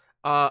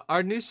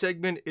 Our new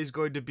segment is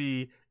going to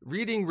be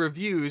reading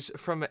reviews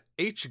from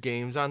H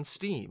Games on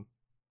Steam.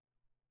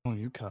 Oh,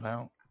 you cut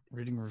out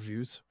reading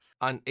reviews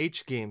on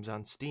H Games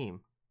on Steam.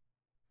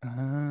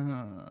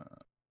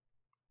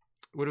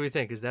 What do we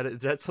think? Is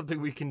that something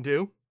we can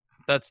do?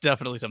 That's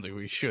definitely something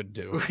we should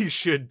do. We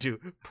should do.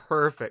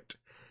 Perfect.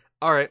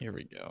 All right. Here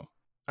we go.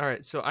 All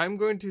right. So I'm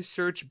going to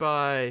search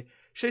by...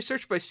 Should I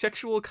search by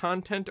sexual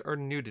content or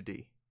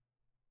nudity?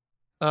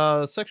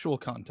 Sexual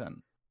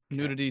content. Okay.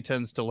 Nudity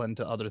tends to lend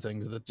to other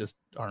things that just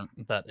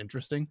aren't that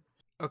interesting.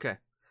 Okay.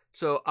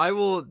 So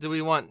do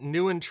we want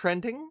new and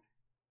trending,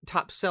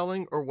 top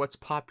selling, or what's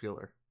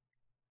popular?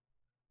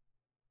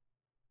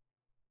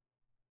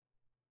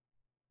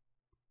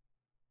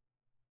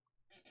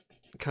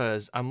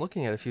 Because I'm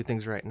looking at a few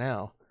things right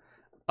now.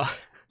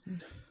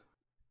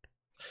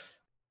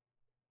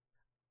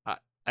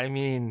 I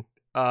mean,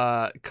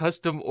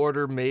 custom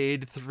order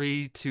made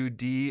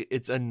 3-2D,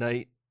 it's a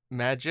night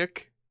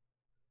magic.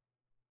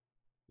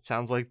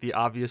 Sounds like the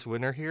obvious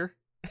winner here.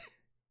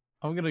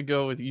 I'm going to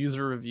go with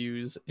user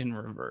reviews in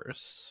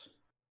reverse.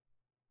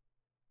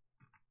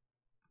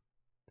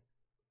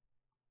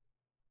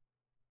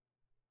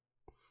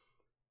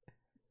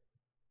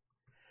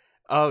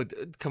 Oh,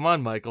 come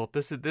on, Michael.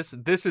 This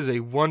is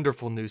a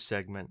wonderful news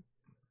segment.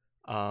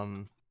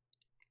 All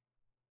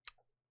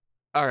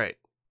right.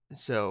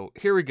 So,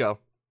 here we go.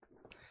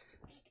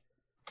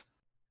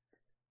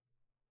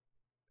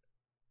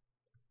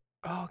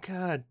 Oh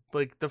god,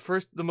 like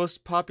the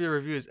most popular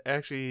review is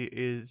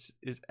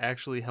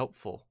actually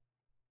helpful.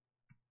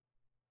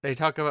 They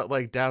talk about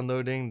like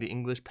downloading the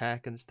English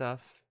pack and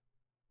stuff.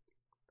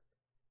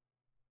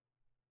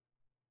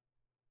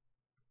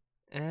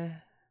 All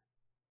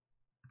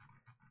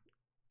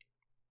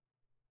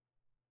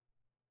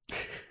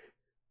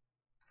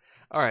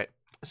right.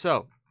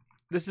 So,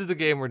 this is the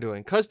game we're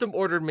doing. Custom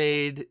order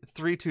made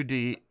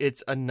 3-2D.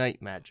 It's a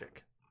night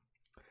magic.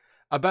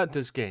 About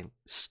this game,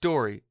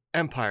 story,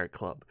 Empire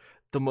Club,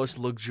 the most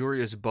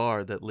luxurious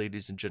bar that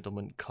ladies and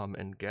gentlemen come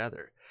and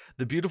gather.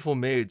 The beautiful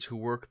maids who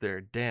work there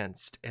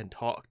danced and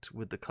talked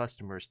with the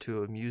customers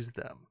to amuse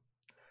them.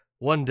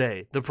 One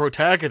day, the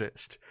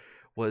protagonist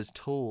was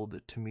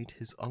told to meet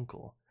his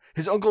uncle.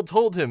 His uncle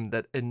told him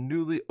that a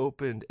newly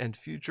opened and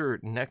future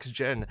next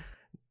generation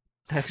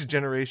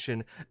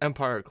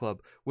Empire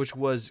Club, which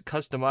was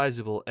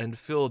customizable and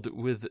filled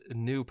with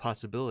new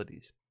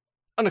possibilities.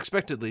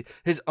 Unexpectedly,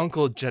 his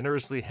uncle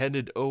generously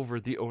handed over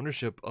the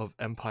ownership of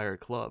Empire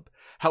Club.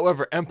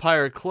 However,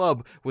 Empire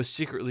Club was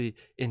secretly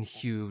in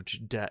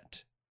huge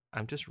debt.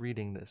 I'm just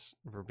reading this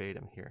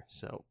verbatim here,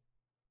 so.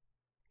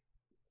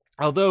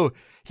 Although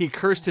he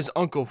cursed his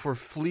uncle for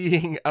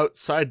fleeing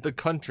outside the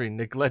country,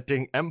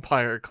 neglecting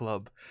Empire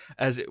Club,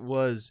 as it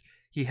was,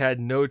 he had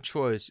no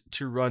choice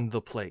to run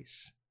the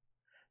place.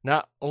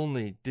 Not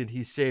only did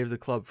he save the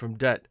club from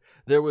debt,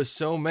 there was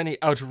so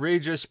many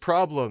outrageous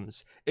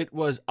problems. It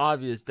was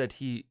obvious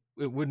that it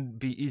wouldn't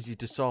be easy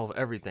to solve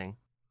everything.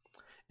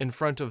 In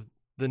front of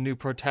the new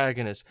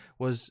protagonist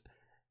was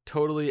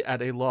totally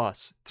at a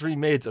loss. 3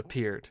 maids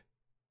appeared.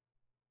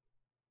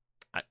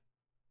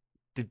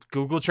 Did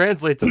Google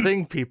Translate's a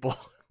thing, people?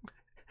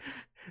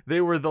 They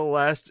were the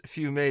last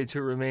few maids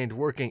who remained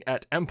working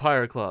at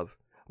Empire Club.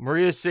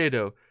 Maria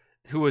Sado,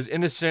 who was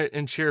innocent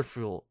and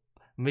cheerful.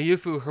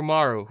 Miyufu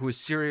Himaru, who is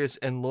serious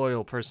and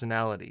loyal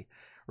personality.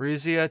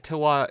 Rizia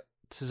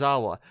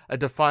Tazawa, a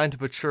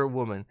defiant, mature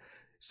woman.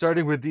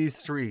 Starting with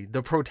these 3,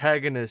 the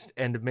protagonist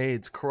and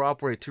maids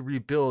cooperate to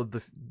rebuild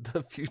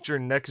the future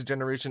next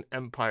generation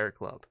Empire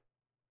Club.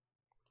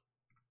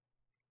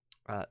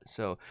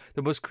 So,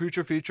 the most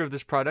crucial feature of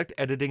this product,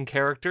 editing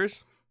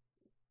characters.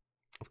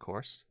 Of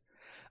course.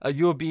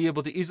 You will be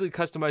able to easily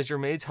customize your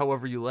maids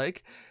however you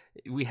like.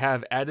 We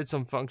have added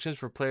some functions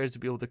for players to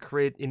be able to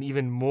create an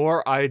even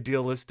more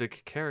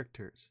idealistic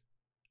characters.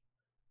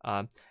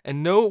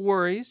 And no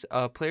worries,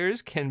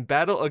 players can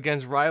battle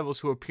against rivals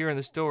who appear in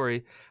the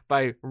story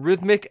by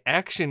rhythmic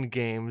action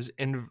games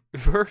in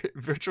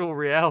virtual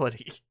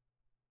reality.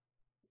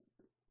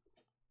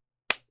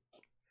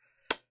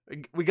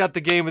 We got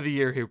the game of the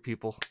year here,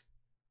 people.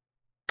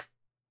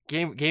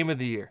 Game of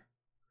the year.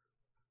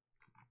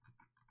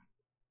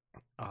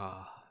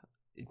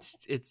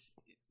 It's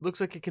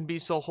looks like it can be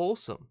so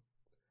wholesome.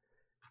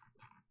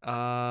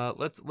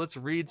 Let's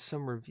read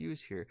some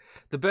reviews here.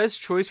 The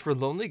best choice for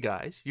lonely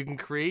guys. You can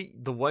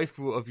create the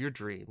waifu of your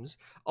dreams.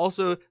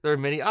 Also, there are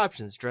many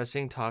options: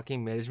 dressing,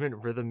 talking,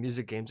 management, rhythm,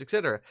 music, games,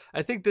 etc.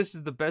 I think this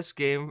is the best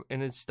game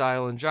in its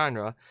style and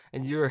genre,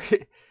 and you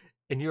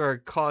are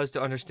caused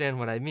to understand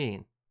what I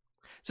mean.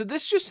 So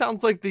this just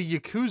sounds like the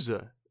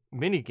Yakuza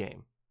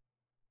minigame,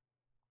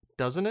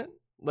 doesn't it?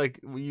 Like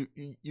where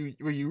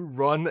you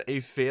run a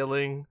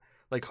failing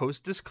like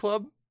hostess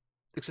club,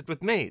 except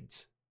with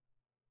maids.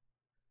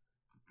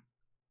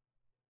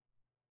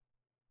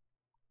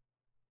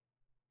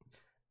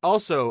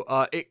 Also,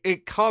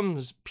 it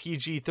comes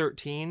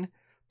PG-13,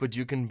 but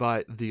you can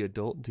buy the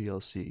adult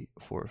DLC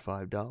for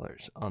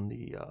 $5 on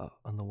the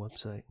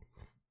website.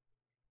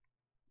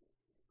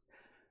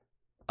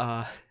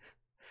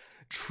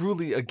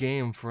 Truly a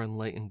game for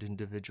enlightened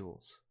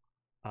individuals.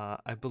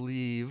 I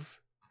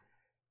believe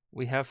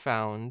we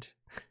found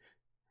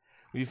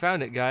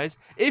it, guys.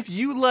 If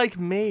you like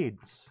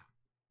maids,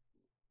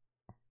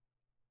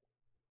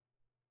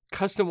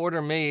 custom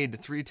order made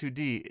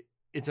 3-2D,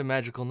 it's a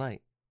magical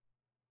night.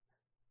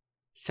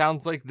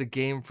 Sounds like the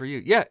game for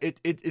you. Yeah,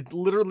 it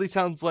literally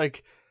sounds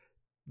like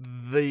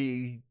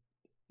the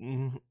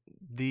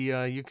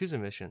Yakuza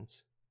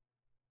missions.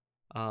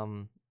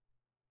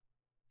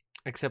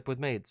 Except with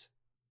maids.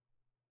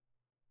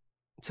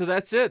 So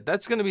that's it.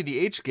 That's going to be the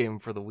H game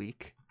for the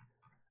week.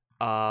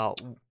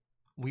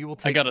 We will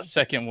take. I got a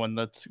second one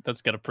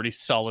that's got a pretty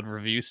solid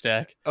review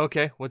stack.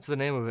 Okay, what's the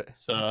name of it?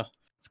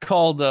 It's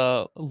called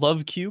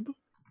Love Cube.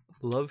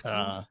 Love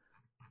Cube.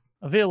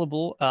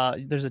 Available.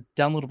 There's a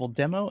downloadable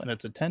demo, and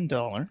it's a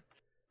 $10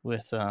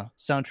 with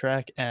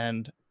soundtrack,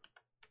 and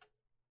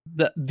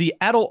the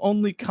adult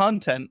only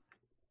content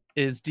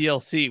is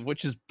DLC,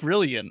 which is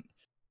brilliant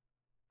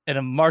in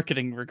a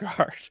marketing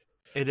regard.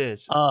 It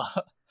is.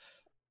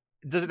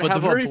 Does it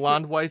have a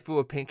blonde waifu,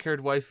 a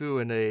pink-haired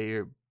waifu, and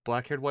a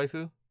black-haired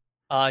waifu?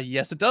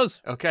 Yes, it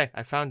does. Okay,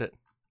 I found it.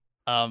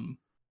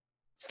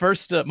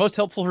 First, most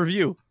helpful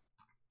review.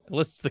 It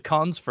lists the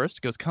cons first.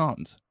 It goes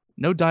cons.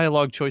 No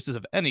dialogue choices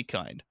of any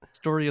kind.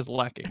 Story is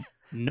lacking.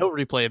 No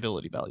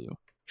replayability value.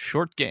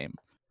 Short game.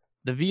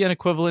 The VN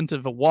equivalent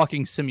of a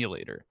walking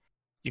simulator.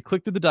 You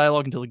click through the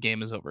dialogue until the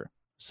game is over.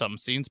 Some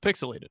scenes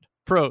pixelated.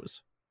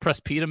 Pros. Press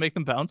P to make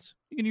them bounce.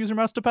 You can use your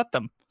mouse to pet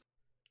them.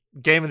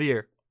 Game of the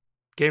year.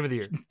 Game of the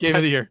year. Game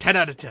of the year. 10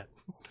 out of 10.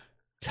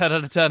 10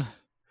 out of 10.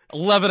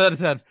 11 out of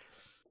 10.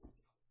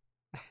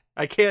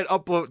 I can't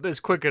upload this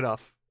quick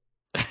enough.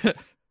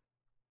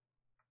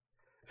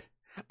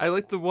 I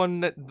like the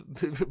one that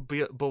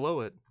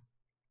below it.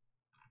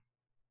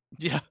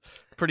 Yeah,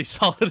 pretty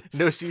solid.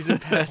 No season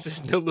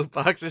passes, no loot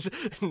boxes,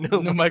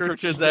 no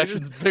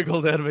microtransactions, big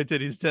old anime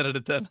titties, 10 out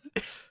of 10.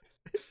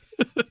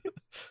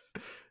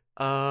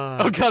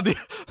 Oh god,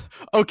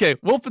 okay,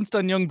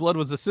 Wolfenstein Youngblood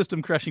was a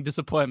system-crashing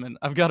disappointment.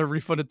 I've got a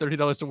refunded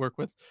 $30 to work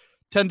with.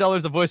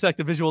 $10 a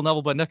voice-acted visual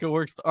novel by Neko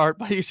Works, art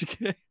by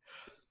Ishike,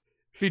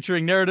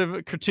 featuring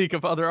narrative critique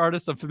of other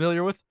artists I'm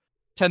familiar with.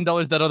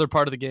 $10 that other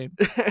part of the game.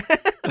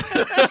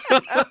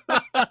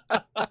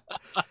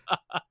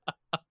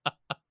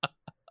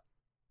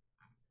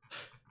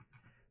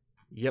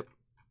 Yep.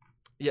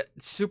 Yeah,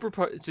 so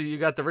you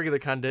got the regular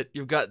content,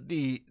 you've got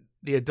the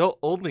adult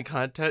only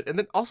content, and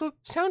then also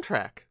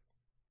soundtrack.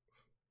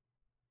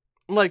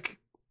 Like,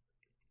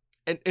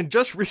 and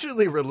just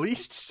recently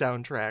released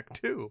soundtrack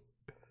too.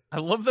 I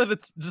love that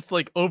it's just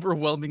like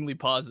overwhelmingly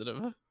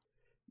positive.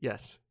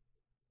 Yes.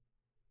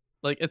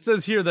 Like, it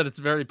says here that it's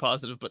very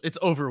positive, but it's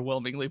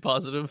overwhelmingly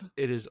positive.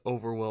 It is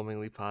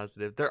overwhelmingly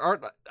positive.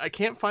 I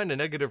can't find a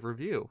negative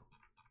review.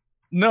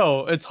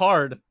 No, it's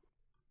hard.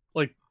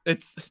 Like,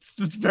 it's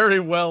just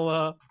very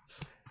well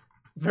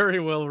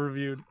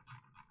reviewed.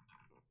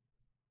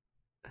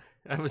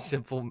 I'm a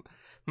simple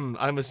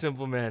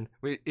man.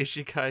 Wait,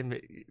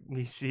 Ishikai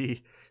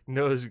Misi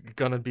knows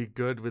gonna be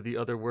good with the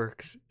other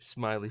works.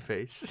 Smiley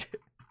face.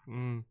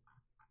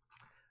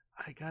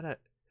 I got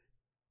it.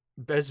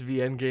 Best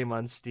VN game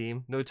on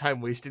Steam. No time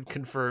wasted.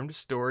 Confirmed.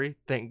 Story.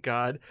 Thank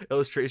God.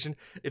 Illustration.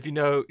 If you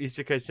know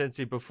Isekai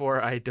Sensei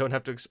before, I don't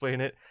have to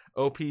explain it.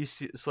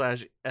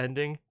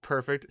 OP/ending.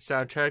 Perfect.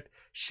 Soundtrack.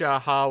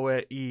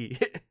 Shahawe-e.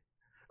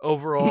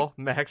 Overall,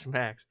 max.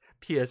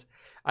 P.S.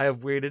 I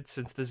have waited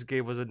since this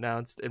game was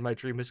announced, and my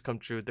dream has come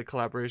true. The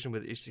collaboration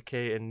with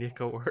Ishike and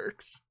Neko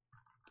Works.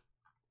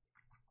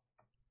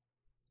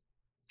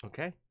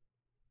 Okay.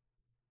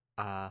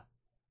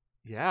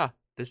 Yeah.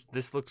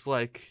 This looks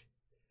like.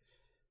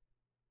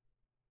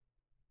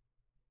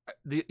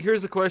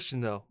 Here's the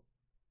question though: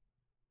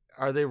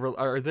 Are they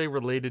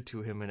related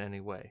to him in any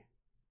way?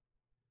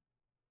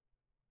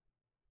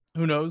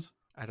 Who knows?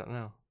 I don't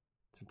know.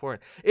 It's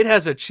important. It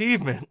has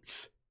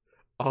achievements.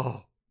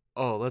 Oh,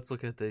 let's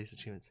look at these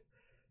achievements.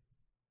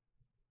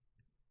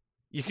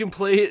 You can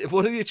play it.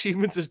 One of the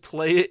achievements is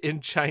play it in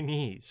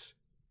Chinese.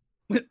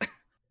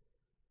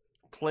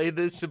 Play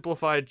this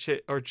simplified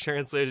or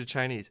translated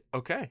Chinese.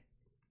 Okay.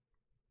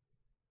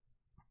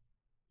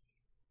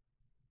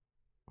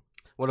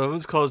 One of them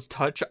is called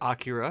Touch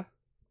Akira.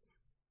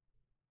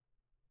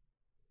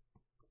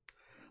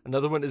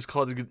 Another one is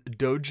called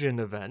Dojin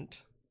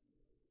Event.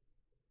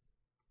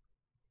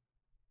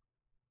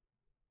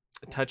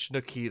 Touch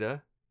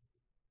Nikita.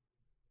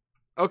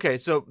 Okay,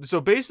 so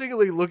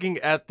basically looking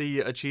at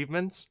the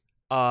achievements,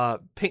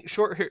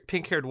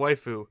 pink-haired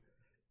waifu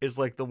is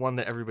like the one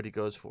that everybody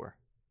goes for.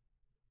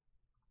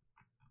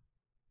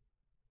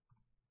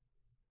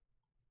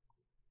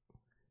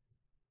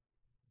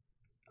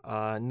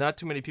 Not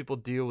too many people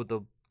deal with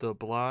the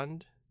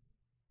blonde.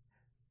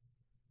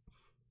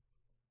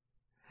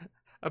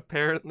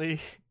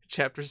 Apparently,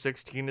 chapter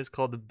 16 is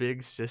called the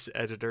Big Sis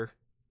Editor.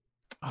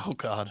 Oh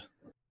god.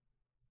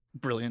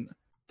 Brilliant.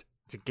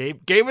 It's a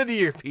game of the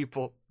year,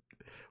 people.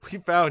 We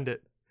found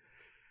it.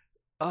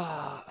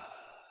 Gonna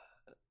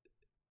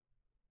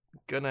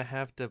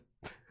have to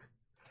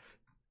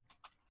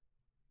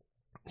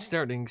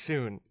starting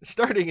soon.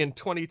 Starting in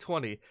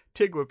 2020,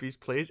 Tigwhippies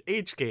plays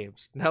H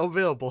games, now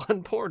available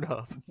on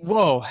Pornhub.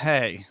 Whoa,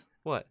 hey.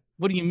 What?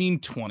 What do you mean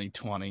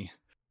 2020?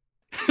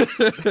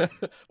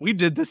 We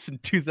did this in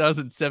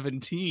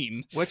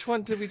 2017. Which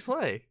one did we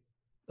play?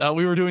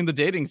 We were doing the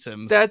dating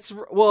sims.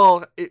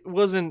 It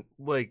wasn't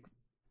like...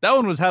 That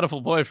one was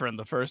Hatful Boyfriend,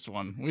 the first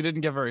one. We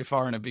didn't get very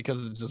far in it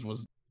because it just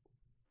was...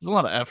 There's a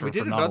lot of effort. We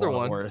did another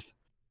one. Worth.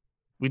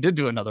 We did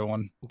do another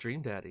one.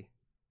 Dream Daddy.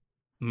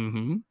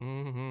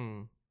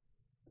 Mm-hmm.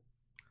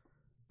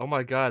 Oh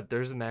my god,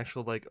 there's an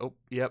actual like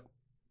the I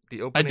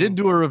opening. did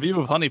do a review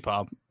of Honey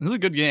Pop. This is a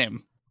good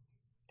game.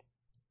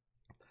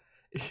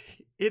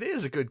 It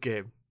is a good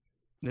game.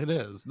 It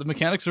is. The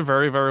mechanics are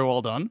very, very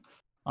well done.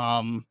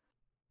 I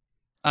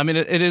mean,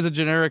 it is a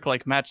generic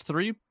like match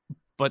 3,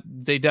 but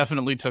they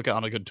definitely took it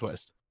on a good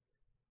twist.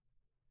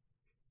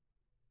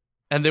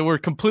 And they were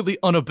completely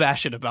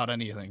unabashed about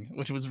anything,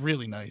 which was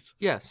really nice.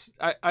 Yes,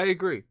 I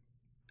agree.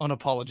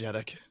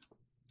 Unapologetic.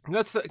 And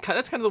that's kind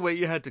of the way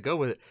you had to go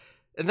with it.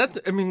 And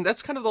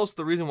that's kind of also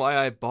the reason why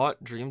I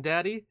bought Dream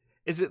Daddy.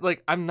 Is it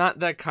like I'm not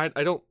that kind?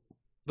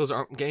 Those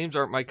games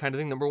aren't my kind of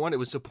thing. Number one, it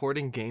was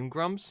supporting Game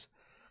Grumps,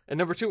 and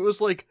number two, it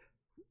was like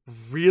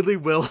really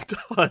well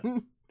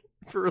done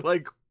for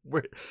like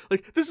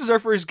this is our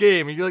first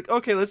game, and you're like,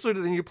 okay, let's do it.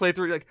 And then you play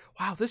through, you're like,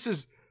 wow, this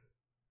is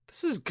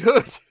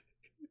good.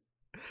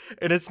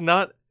 And it's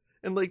not,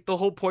 and like the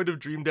whole point of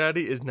Dream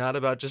Daddy is not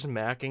about just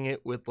macking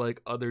it with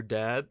like other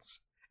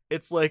dads.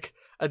 It's like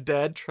a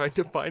dad trying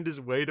to find his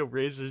way to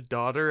raise his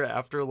daughter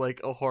after like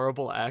a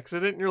horrible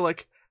accident, and you're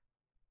like,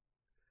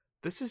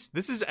 this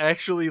is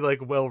actually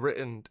like well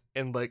written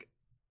and like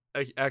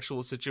a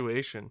actual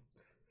situation,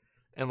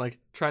 and like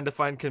trying to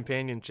find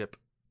companionship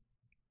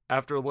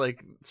after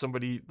like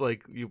somebody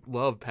like you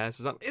love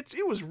passes on. It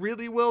was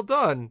really well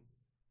done.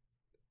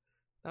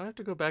 Now I have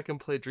to go back and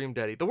play Dream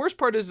Daddy. The worst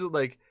part is that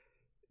like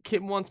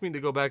Kim wants me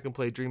to go back and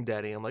play Dream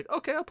Daddy. I'm like,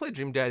 okay, I'll play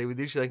Dream Daddy with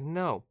you. She's like,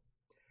 no,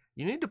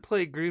 you need to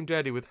play Dream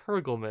Daddy with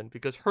Hergelman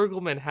because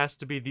Hergelman has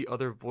to be the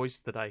other voice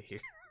that I hear.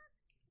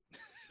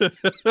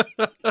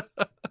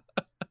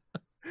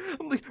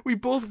 I'm like, we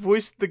both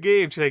voiced the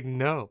game. She's like,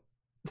 no,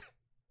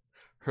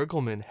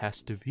 Hergelman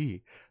has to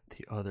be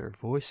the other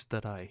voice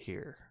that I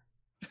hear.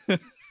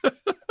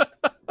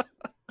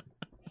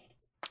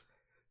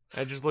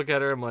 I just look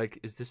at her, I'm like,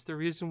 is this the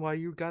reason why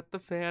you got the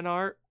fan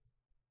art?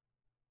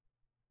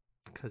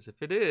 Because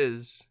if it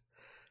is,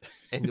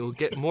 and you'll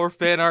get more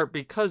fan art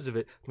because of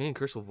it, me and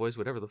Chris will voice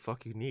whatever the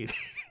fuck you need.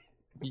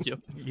 Yep.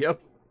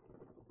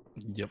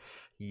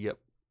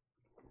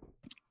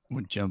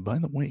 Which, by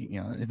the way,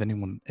 if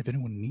anyone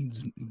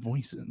needs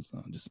voices,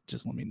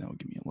 just let me know.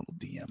 Give me a little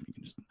DM. You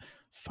can just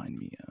find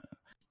me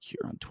here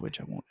on Twitch.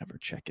 I won't ever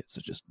check it,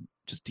 so just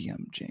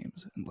DM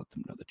James and let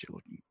them know that you're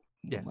looking.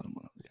 Yeah, let them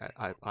know.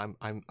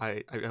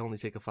 I only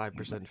take a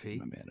 5% fee. He's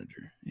my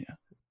manager. Yeah,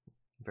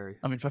 very.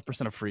 I mean,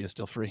 5% of free is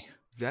still free.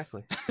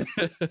 Exactly.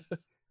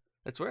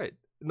 That's right.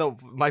 No,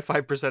 my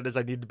 5% is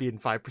I need to be in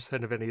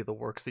 5% of any of the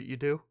works that you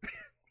do.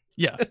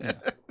 Yeah.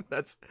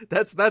 That's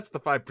the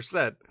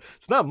 5%.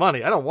 It's not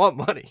money. I don't want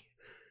money.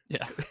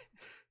 Yeah.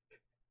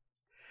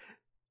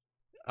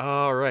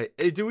 All right.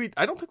 Hey,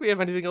 I don't think we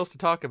have anything else to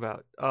talk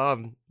about.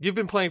 You've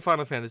been playing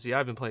Final Fantasy.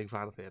 I've been playing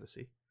Final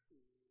Fantasy.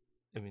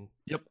 I mean,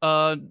 yep.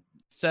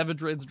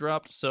 Savage Raids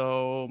dropped,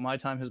 so my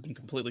time has been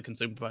completely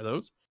consumed by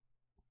those.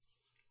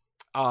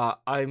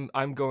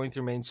 I'm going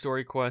through main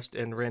story quest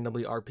and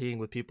randomly RPing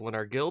with people in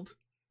our guild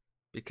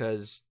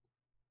because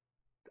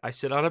I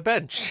sit on a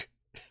bench.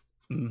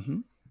 Mm-hmm.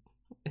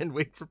 And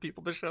wait for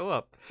people to show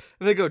up.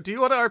 And they go, do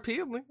you want to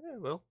RP? I'm like, yeah,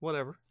 well,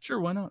 whatever. Sure,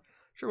 why not?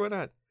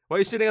 Why are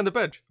you sitting on the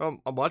bench?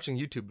 I'm watching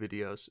YouTube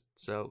videos.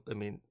 So, I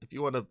mean, if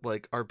you want to,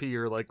 like, RP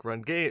or, like,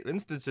 run game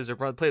instances or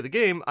play the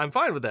game, I'm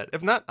fine with that.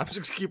 If not, I'm just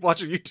going to keep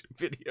watching YouTube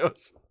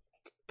videos.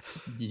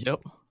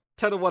 Yep.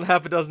 10 of one,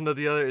 half a dozen of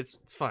the other. It's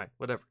fine.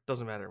 Whatever.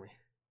 Doesn't matter to me.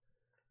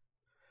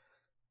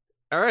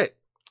 All right.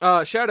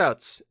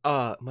 Shout-outs.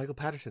 Michael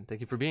Patterson,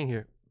 thank you for being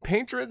here.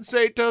 Patron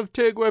saint of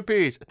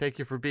Tigwhippies, thank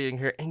you for being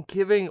here and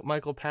giving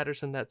Michael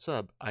Patterson that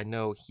sub. I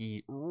know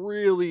he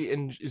really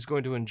is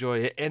going to enjoy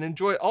it and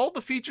enjoy all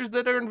the features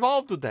that are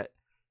involved with that.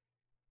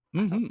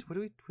 Mm-hmm. What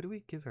do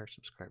we give our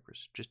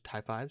subscribers? Just high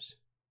fives?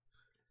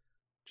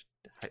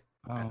 High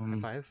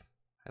five?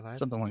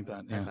 Something like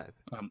that. Yeah. High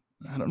five.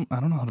 I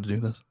don't know how to do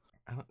this.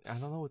 I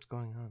don't know what's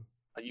going on.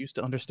 I used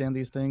to understand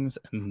these things,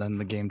 and then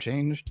the game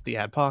changed. The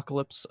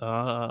adpocalypse.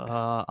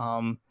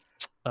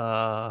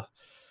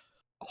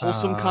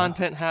 Wholesome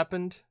content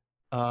happened.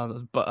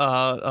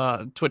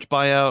 Twitch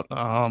buyout.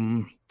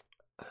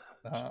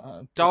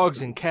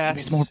 Dogs and cats. Give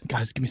me some more,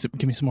 guys.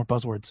 Give me some more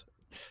buzzwords.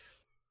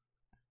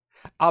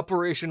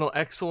 Operational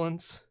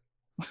excellence.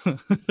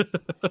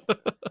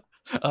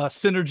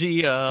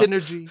 Synergy.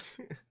 Synergy.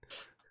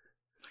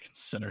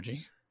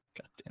 Synergy.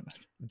 God damn it.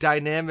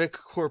 Dynamic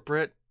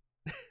corporate.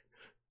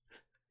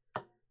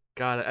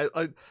 God,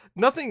 I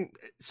nothing.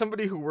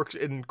 Somebody who works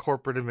in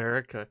corporate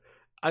America,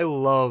 I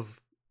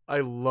love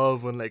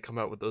when they come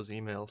out with those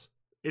emails.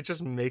 It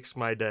just makes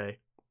my day.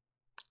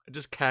 I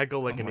just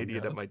cackle like an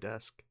idiot at my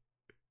desk.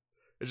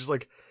 It's just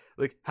like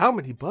how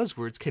many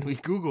buzzwords can we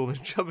Google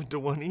and shove into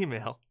one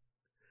email?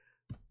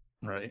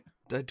 Right.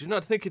 I do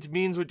not think it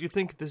means what you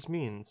think this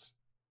means.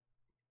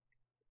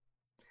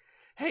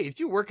 Hey, if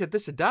you work at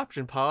this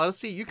adoption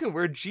policy, you can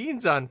wear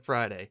jeans on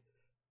Friday.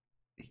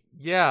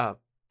 Yeah,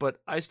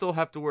 but I still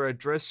have to wear a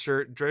dress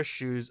shirt, dress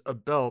shoes, a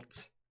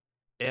belt,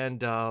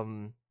 and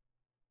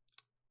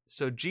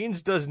so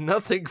jeans does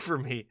nothing for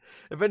me.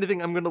 If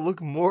anything, I'm gonna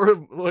look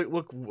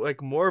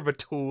like more of a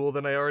tool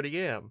than I already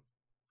am.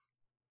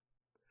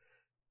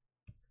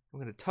 I'm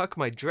going to tuck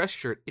my dress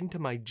shirt into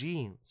my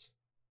jeans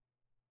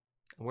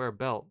and wear a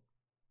belt.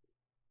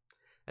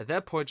 At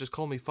that point, just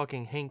call me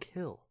fucking Hank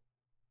Hill.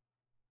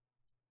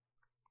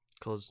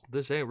 Because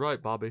this ain't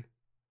right, Bobby.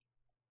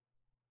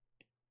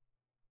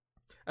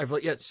 I've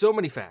yet so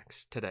many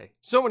facts today.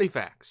 So many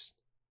facts.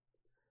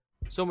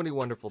 So many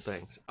wonderful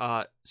things.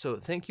 So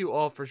thank you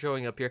all for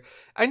showing up here.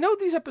 I know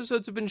these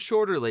episodes have been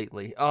shorter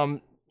lately.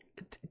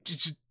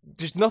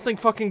 There's nothing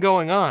fucking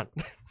going on.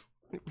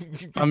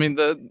 I mean,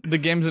 the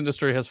games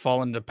industry has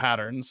fallen into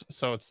patterns,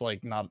 so it's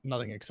like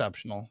nothing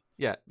exceptional.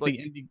 Yeah, like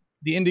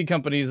the indie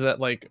companies that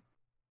like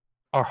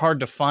are hard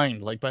to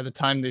find. Like by the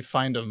time they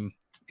find them,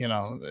 you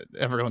know,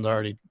 everyone's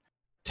already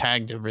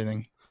tagged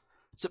everything.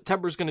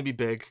 September's going to be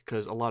big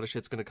because a lot of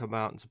shit's going to come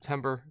out in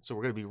September, so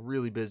we're going to be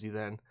really busy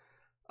then.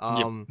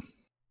 Yep.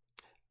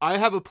 I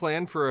have a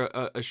plan for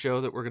a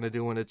show that we're going to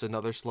do when it's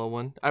another slow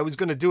one. I was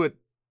going to do it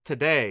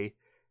today,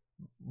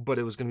 but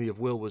it was going to be if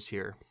Will was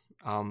here.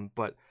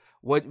 But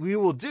what we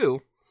will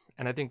do,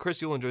 and I think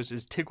Chris, you'll enjoy this,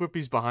 is Tick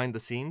Whippy's behind the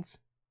scenes.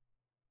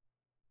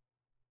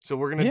 So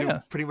we're going to do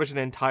pretty much an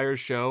entire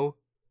show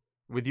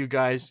with you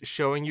guys,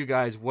 showing you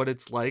guys what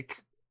it's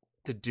like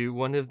to do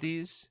one of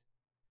these.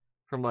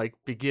 From like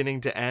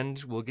beginning to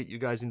end, we'll get you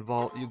guys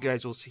involved. You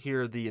guys will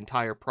hear the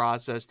entire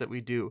process that we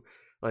do,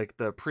 like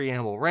the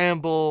preamble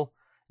ramble.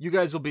 You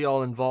guys will be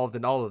all involved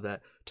in all of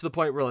that to the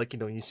point where, like, you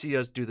know, you see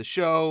us do the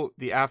show,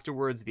 the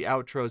afterwards, the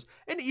outros,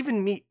 and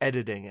even me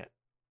editing it.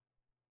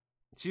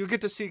 So you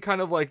get to see kind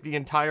of like the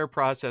entire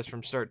process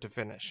from start to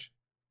finish.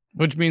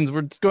 Which means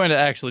we're going to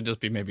actually just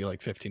be maybe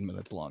like 15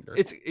 minutes longer.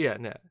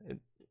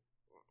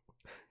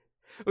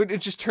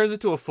 It just turns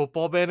into a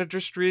Football Manager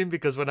stream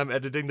because when I'm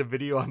editing the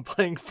video, I'm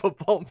playing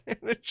Football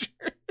Manager.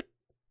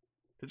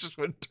 It's just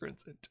what it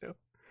turns into.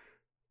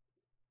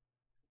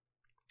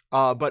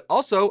 But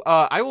also,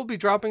 I will be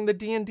dropping the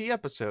D&D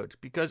episode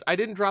because I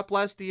didn't drop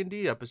last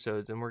D&D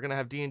episodes, and we're going to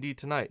have D&D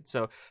tonight.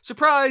 So,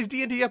 surprise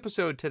D&D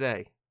episode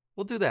today.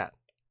 We'll do that.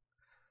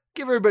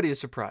 Give everybody a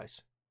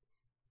surprise.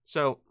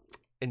 So,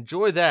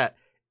 enjoy that.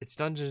 It's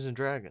Dungeons &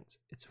 Dragons.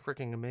 It's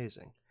freaking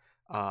amazing.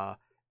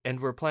 And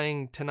we're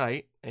playing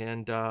tonight,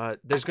 and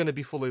there's going to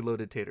be fully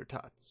loaded tater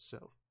tots.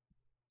 So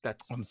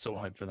I'm so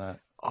hyped for that.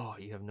 Oh,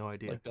 you have no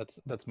idea. Like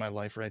that's my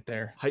life right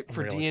there. Hype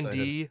for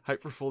D&D,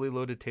 hype for fully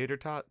loaded tater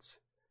tots.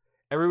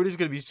 Everybody's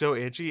going to be so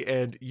itchy,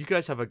 and you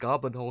guys have a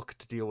Goblin Hulk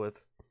to deal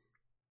with.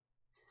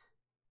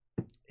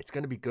 It's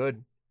going to be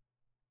good.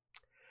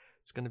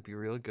 It's going to be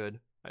real good.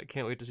 I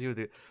can't wait to see what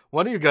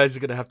one of you guys is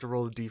going to have to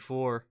roll a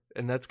D4,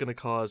 and that's going to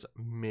cause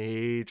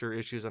major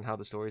issues on how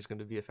the story is going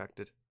to be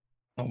affected.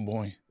 Oh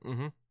boy.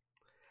 Mm-hmm.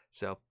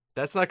 So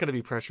that's not going to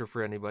be pressure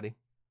for anybody.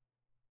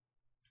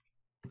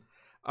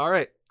 All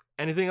right.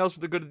 Anything else for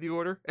the good of the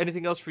order?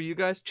 Anything else for you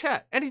guys?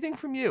 Chat. Anything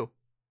from you?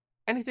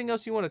 Anything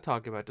else you want to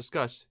talk about?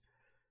 Discuss.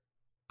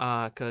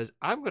 Because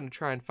I'm going to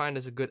try and find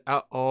us a good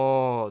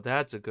Oh,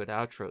 that's a good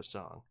outro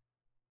song.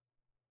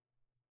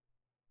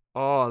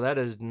 Oh, that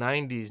is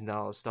 90s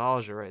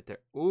nostalgia right there.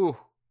 Ooh.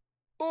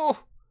 Ooh.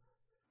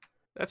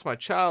 That's my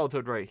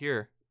childhood right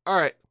here. All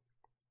right.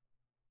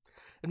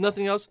 If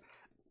nothing else,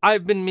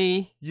 I've been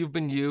me, you've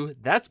been you,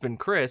 that's been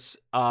Chris.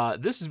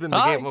 This has been the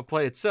Game of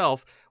Play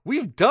itself.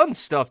 We've done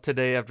stuff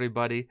today,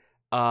 everybody.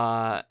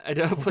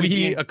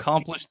 We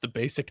accomplished the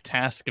basic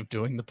task of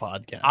doing the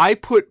podcast. I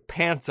put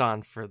pants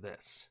on for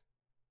this.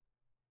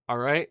 All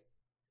right?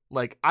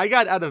 Like, I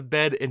got out of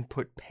bed and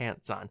put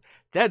pants on.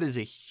 That is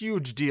a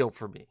huge deal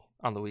for me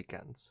on the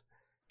weekends.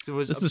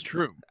 This is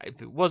true.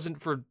 If it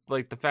wasn't for,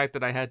 like, the fact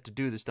that I had to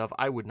do this stuff,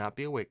 I would not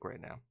be awake right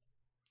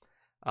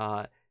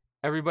now.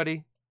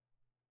 Everybody,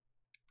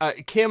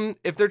 Kim,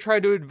 if they're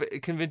trying to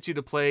convince you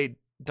to play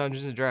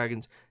Dungeons and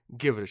Dragons,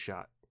 give it a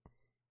shot.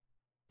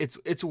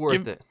 It's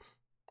worth it.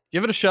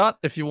 Give it a shot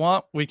if you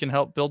want. We can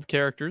help build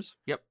characters.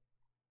 Yep.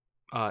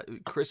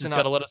 Chris and I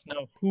got to let us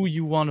know who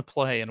you want to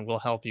play, and we'll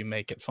help you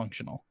make it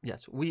functional.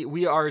 Yes,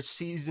 we are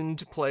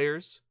seasoned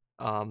players,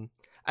 and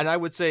I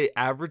would say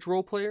average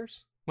role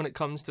players when it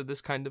comes to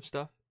this kind of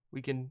stuff.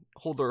 We can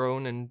hold our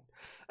own, and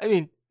I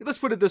mean, let's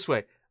put it this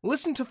way.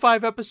 Listen to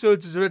 5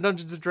 episodes of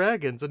Dungeons &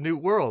 Dragons: A New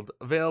World,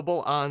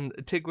 available on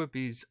Tig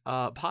Whippy's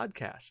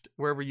podcast,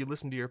 wherever you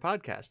listen to your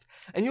podcast.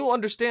 And you'll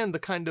understand the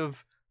kind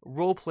of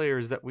role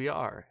players that we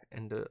are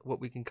and what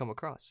we can come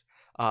across.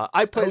 I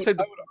would argue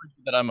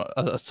that I'm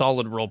a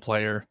solid role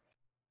player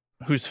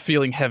who's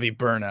feeling heavy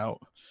burnout.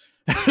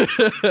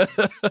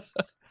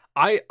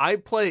 I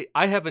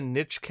have a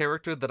niche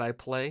character that I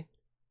play.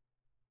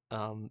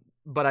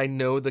 But I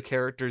know the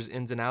character's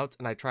ins and outs,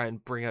 and I try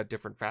and bring out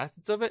different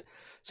facets of it.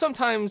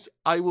 Sometimes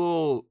I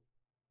will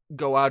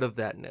go out of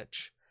that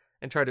niche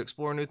and try to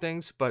explore new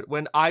things, but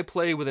when I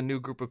play with a new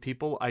group of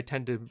people, I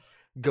tend to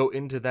go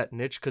into that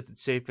niche because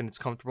it's safe and it's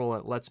comfortable,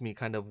 and it lets me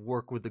kind of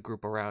work with the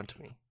group around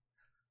me.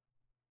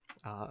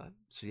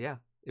 So yeah,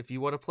 if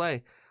you want to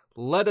play,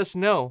 let us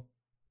know.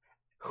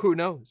 Who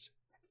knows?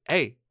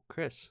 Hey,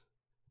 Chris,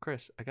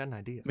 I got an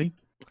idea. Me?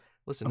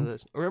 Listen to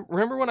this.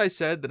 Remember when I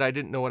said that I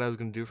didn't know what I was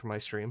going to do for my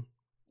stream?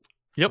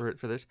 Yep.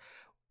 For this?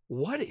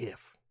 What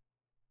if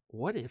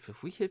what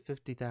if we hit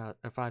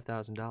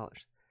 $5,000,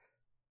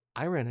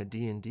 I ran a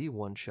D&D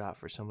one shot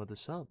for some of the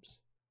subs,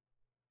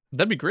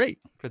 That'd be great.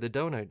 for the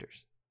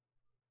donators.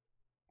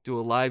 Do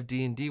a live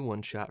D&D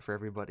one shot for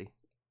everybody.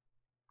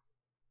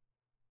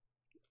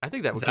 I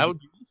think that would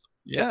be,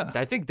 yeah.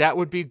 I think that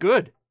would be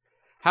good.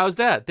 How's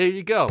that? There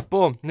you go.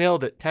 Boom,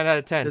 nailed it. 10 out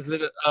of 10. Is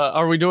it?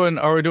 Are we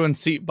doing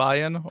seat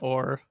buy-in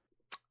or?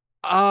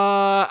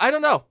 I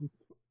don't know.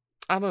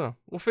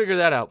 We'll figure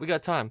that out. We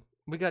got time.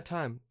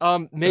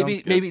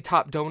 Maybe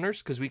top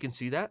donors, because we can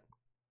see that.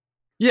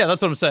 Yeah,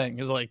 that's what I'm saying.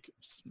 Is like,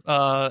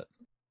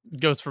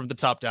 goes from the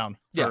top down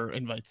for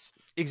invites.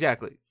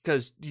 Exactly,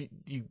 because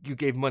you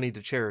gave money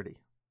to charity.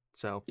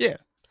 So yeah,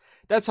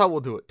 that's how we'll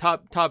do it.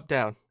 Top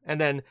down, and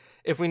then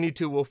if we need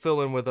to, we'll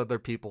fill in with other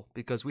people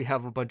because we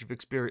have a bunch of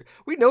experience.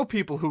 We know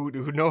people who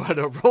know how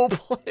to role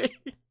play.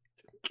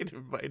 Get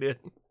invited.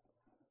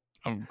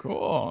 Of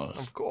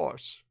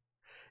course.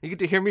 You get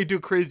to hear me do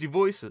crazy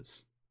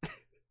voices.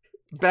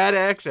 Bad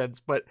accents,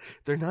 but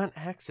they're not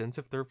accents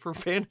if they're for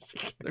fantasy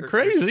characters. The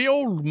crazy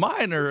old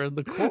miner in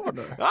the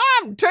corner.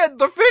 I'm Ted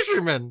the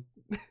Fisherman.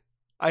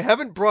 I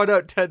haven't brought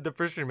out Ted the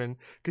Fisherman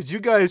because you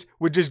guys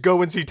would just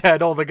go and see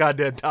Ted all the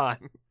goddamn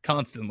time.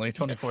 Constantly,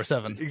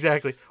 24/7.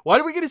 Exactly. Why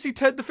do we get to see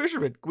Ted the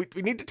Fisherman?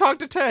 We need to talk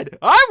to Ted.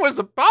 I was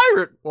a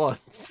pirate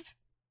once.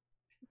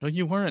 No,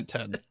 you weren't,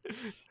 Ted.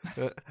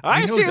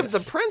 I saved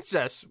the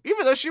princess,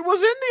 even though she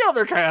was in the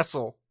other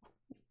castle.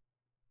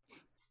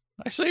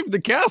 I saved the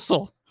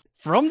castle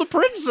from the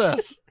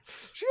princess.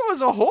 She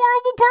was a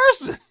horrible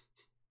person.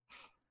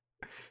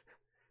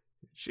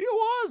 She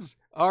was.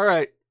 All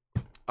right.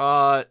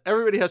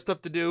 Everybody has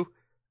stuff to do.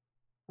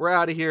 We're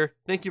out of here.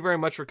 Thank you very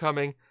much for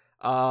coming.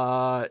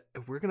 We're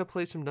going to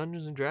play some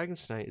Dungeons and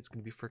Dragons tonight. It's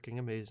going to be freaking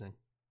amazing.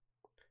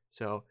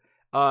 So,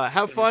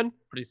 have fun.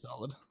 Pretty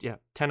solid. Yeah,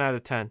 10 out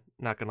of 10.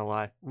 Not going to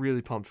lie.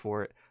 Really pumped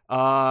for it.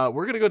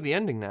 We're going to go to the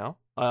ending now.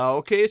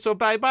 Okay, so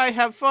bye-bye.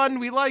 Have fun.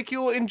 We like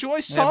you. Enjoy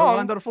song. Have a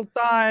wonderful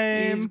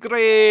time. It's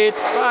great.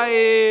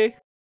 Bye.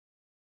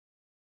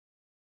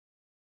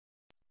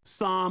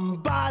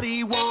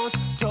 Somebody once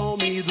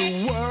told me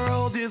the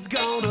world is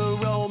gonna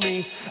roll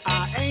me.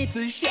 I ain't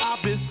the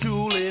sharpest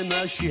tool in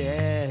the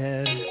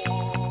shed.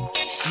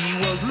 She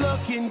was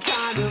looking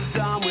kind of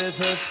dumb with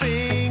her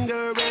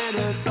finger and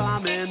her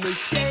thumb in the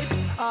shape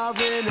of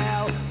an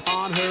L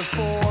on her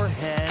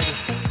forehead.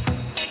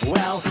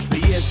 Well, the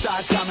years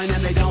start coming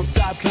and they don't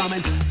stop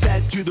coming.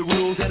 Fed to the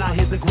rules and I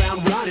hit the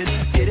ground running.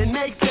 Didn't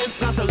make sense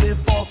not to live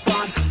for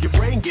fun. Your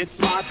brain gets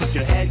smart but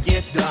your head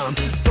gets dumb.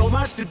 So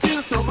much to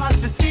do, so much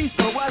to see.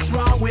 So what's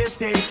wrong with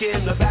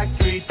taking the back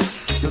streets?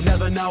 You'll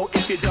never know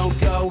if you don't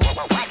go.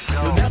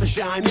 You'll never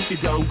shine if you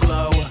don't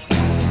glow.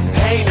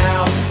 Hey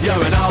now,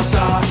 you're an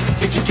all-star.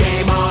 Get your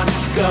game on,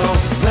 go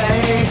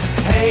play.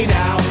 Hey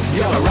now,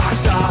 you're a rock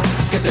star.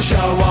 Get the show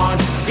on,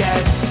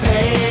 get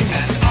paid.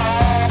 And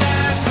all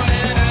that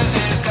glitters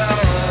is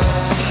gold.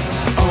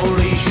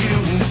 Only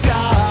shooting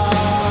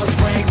stars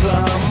break the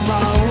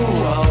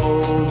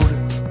mold.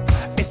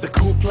 It's a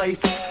cool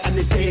place, and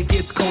they say it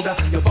gets colder.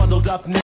 You're bundled up now.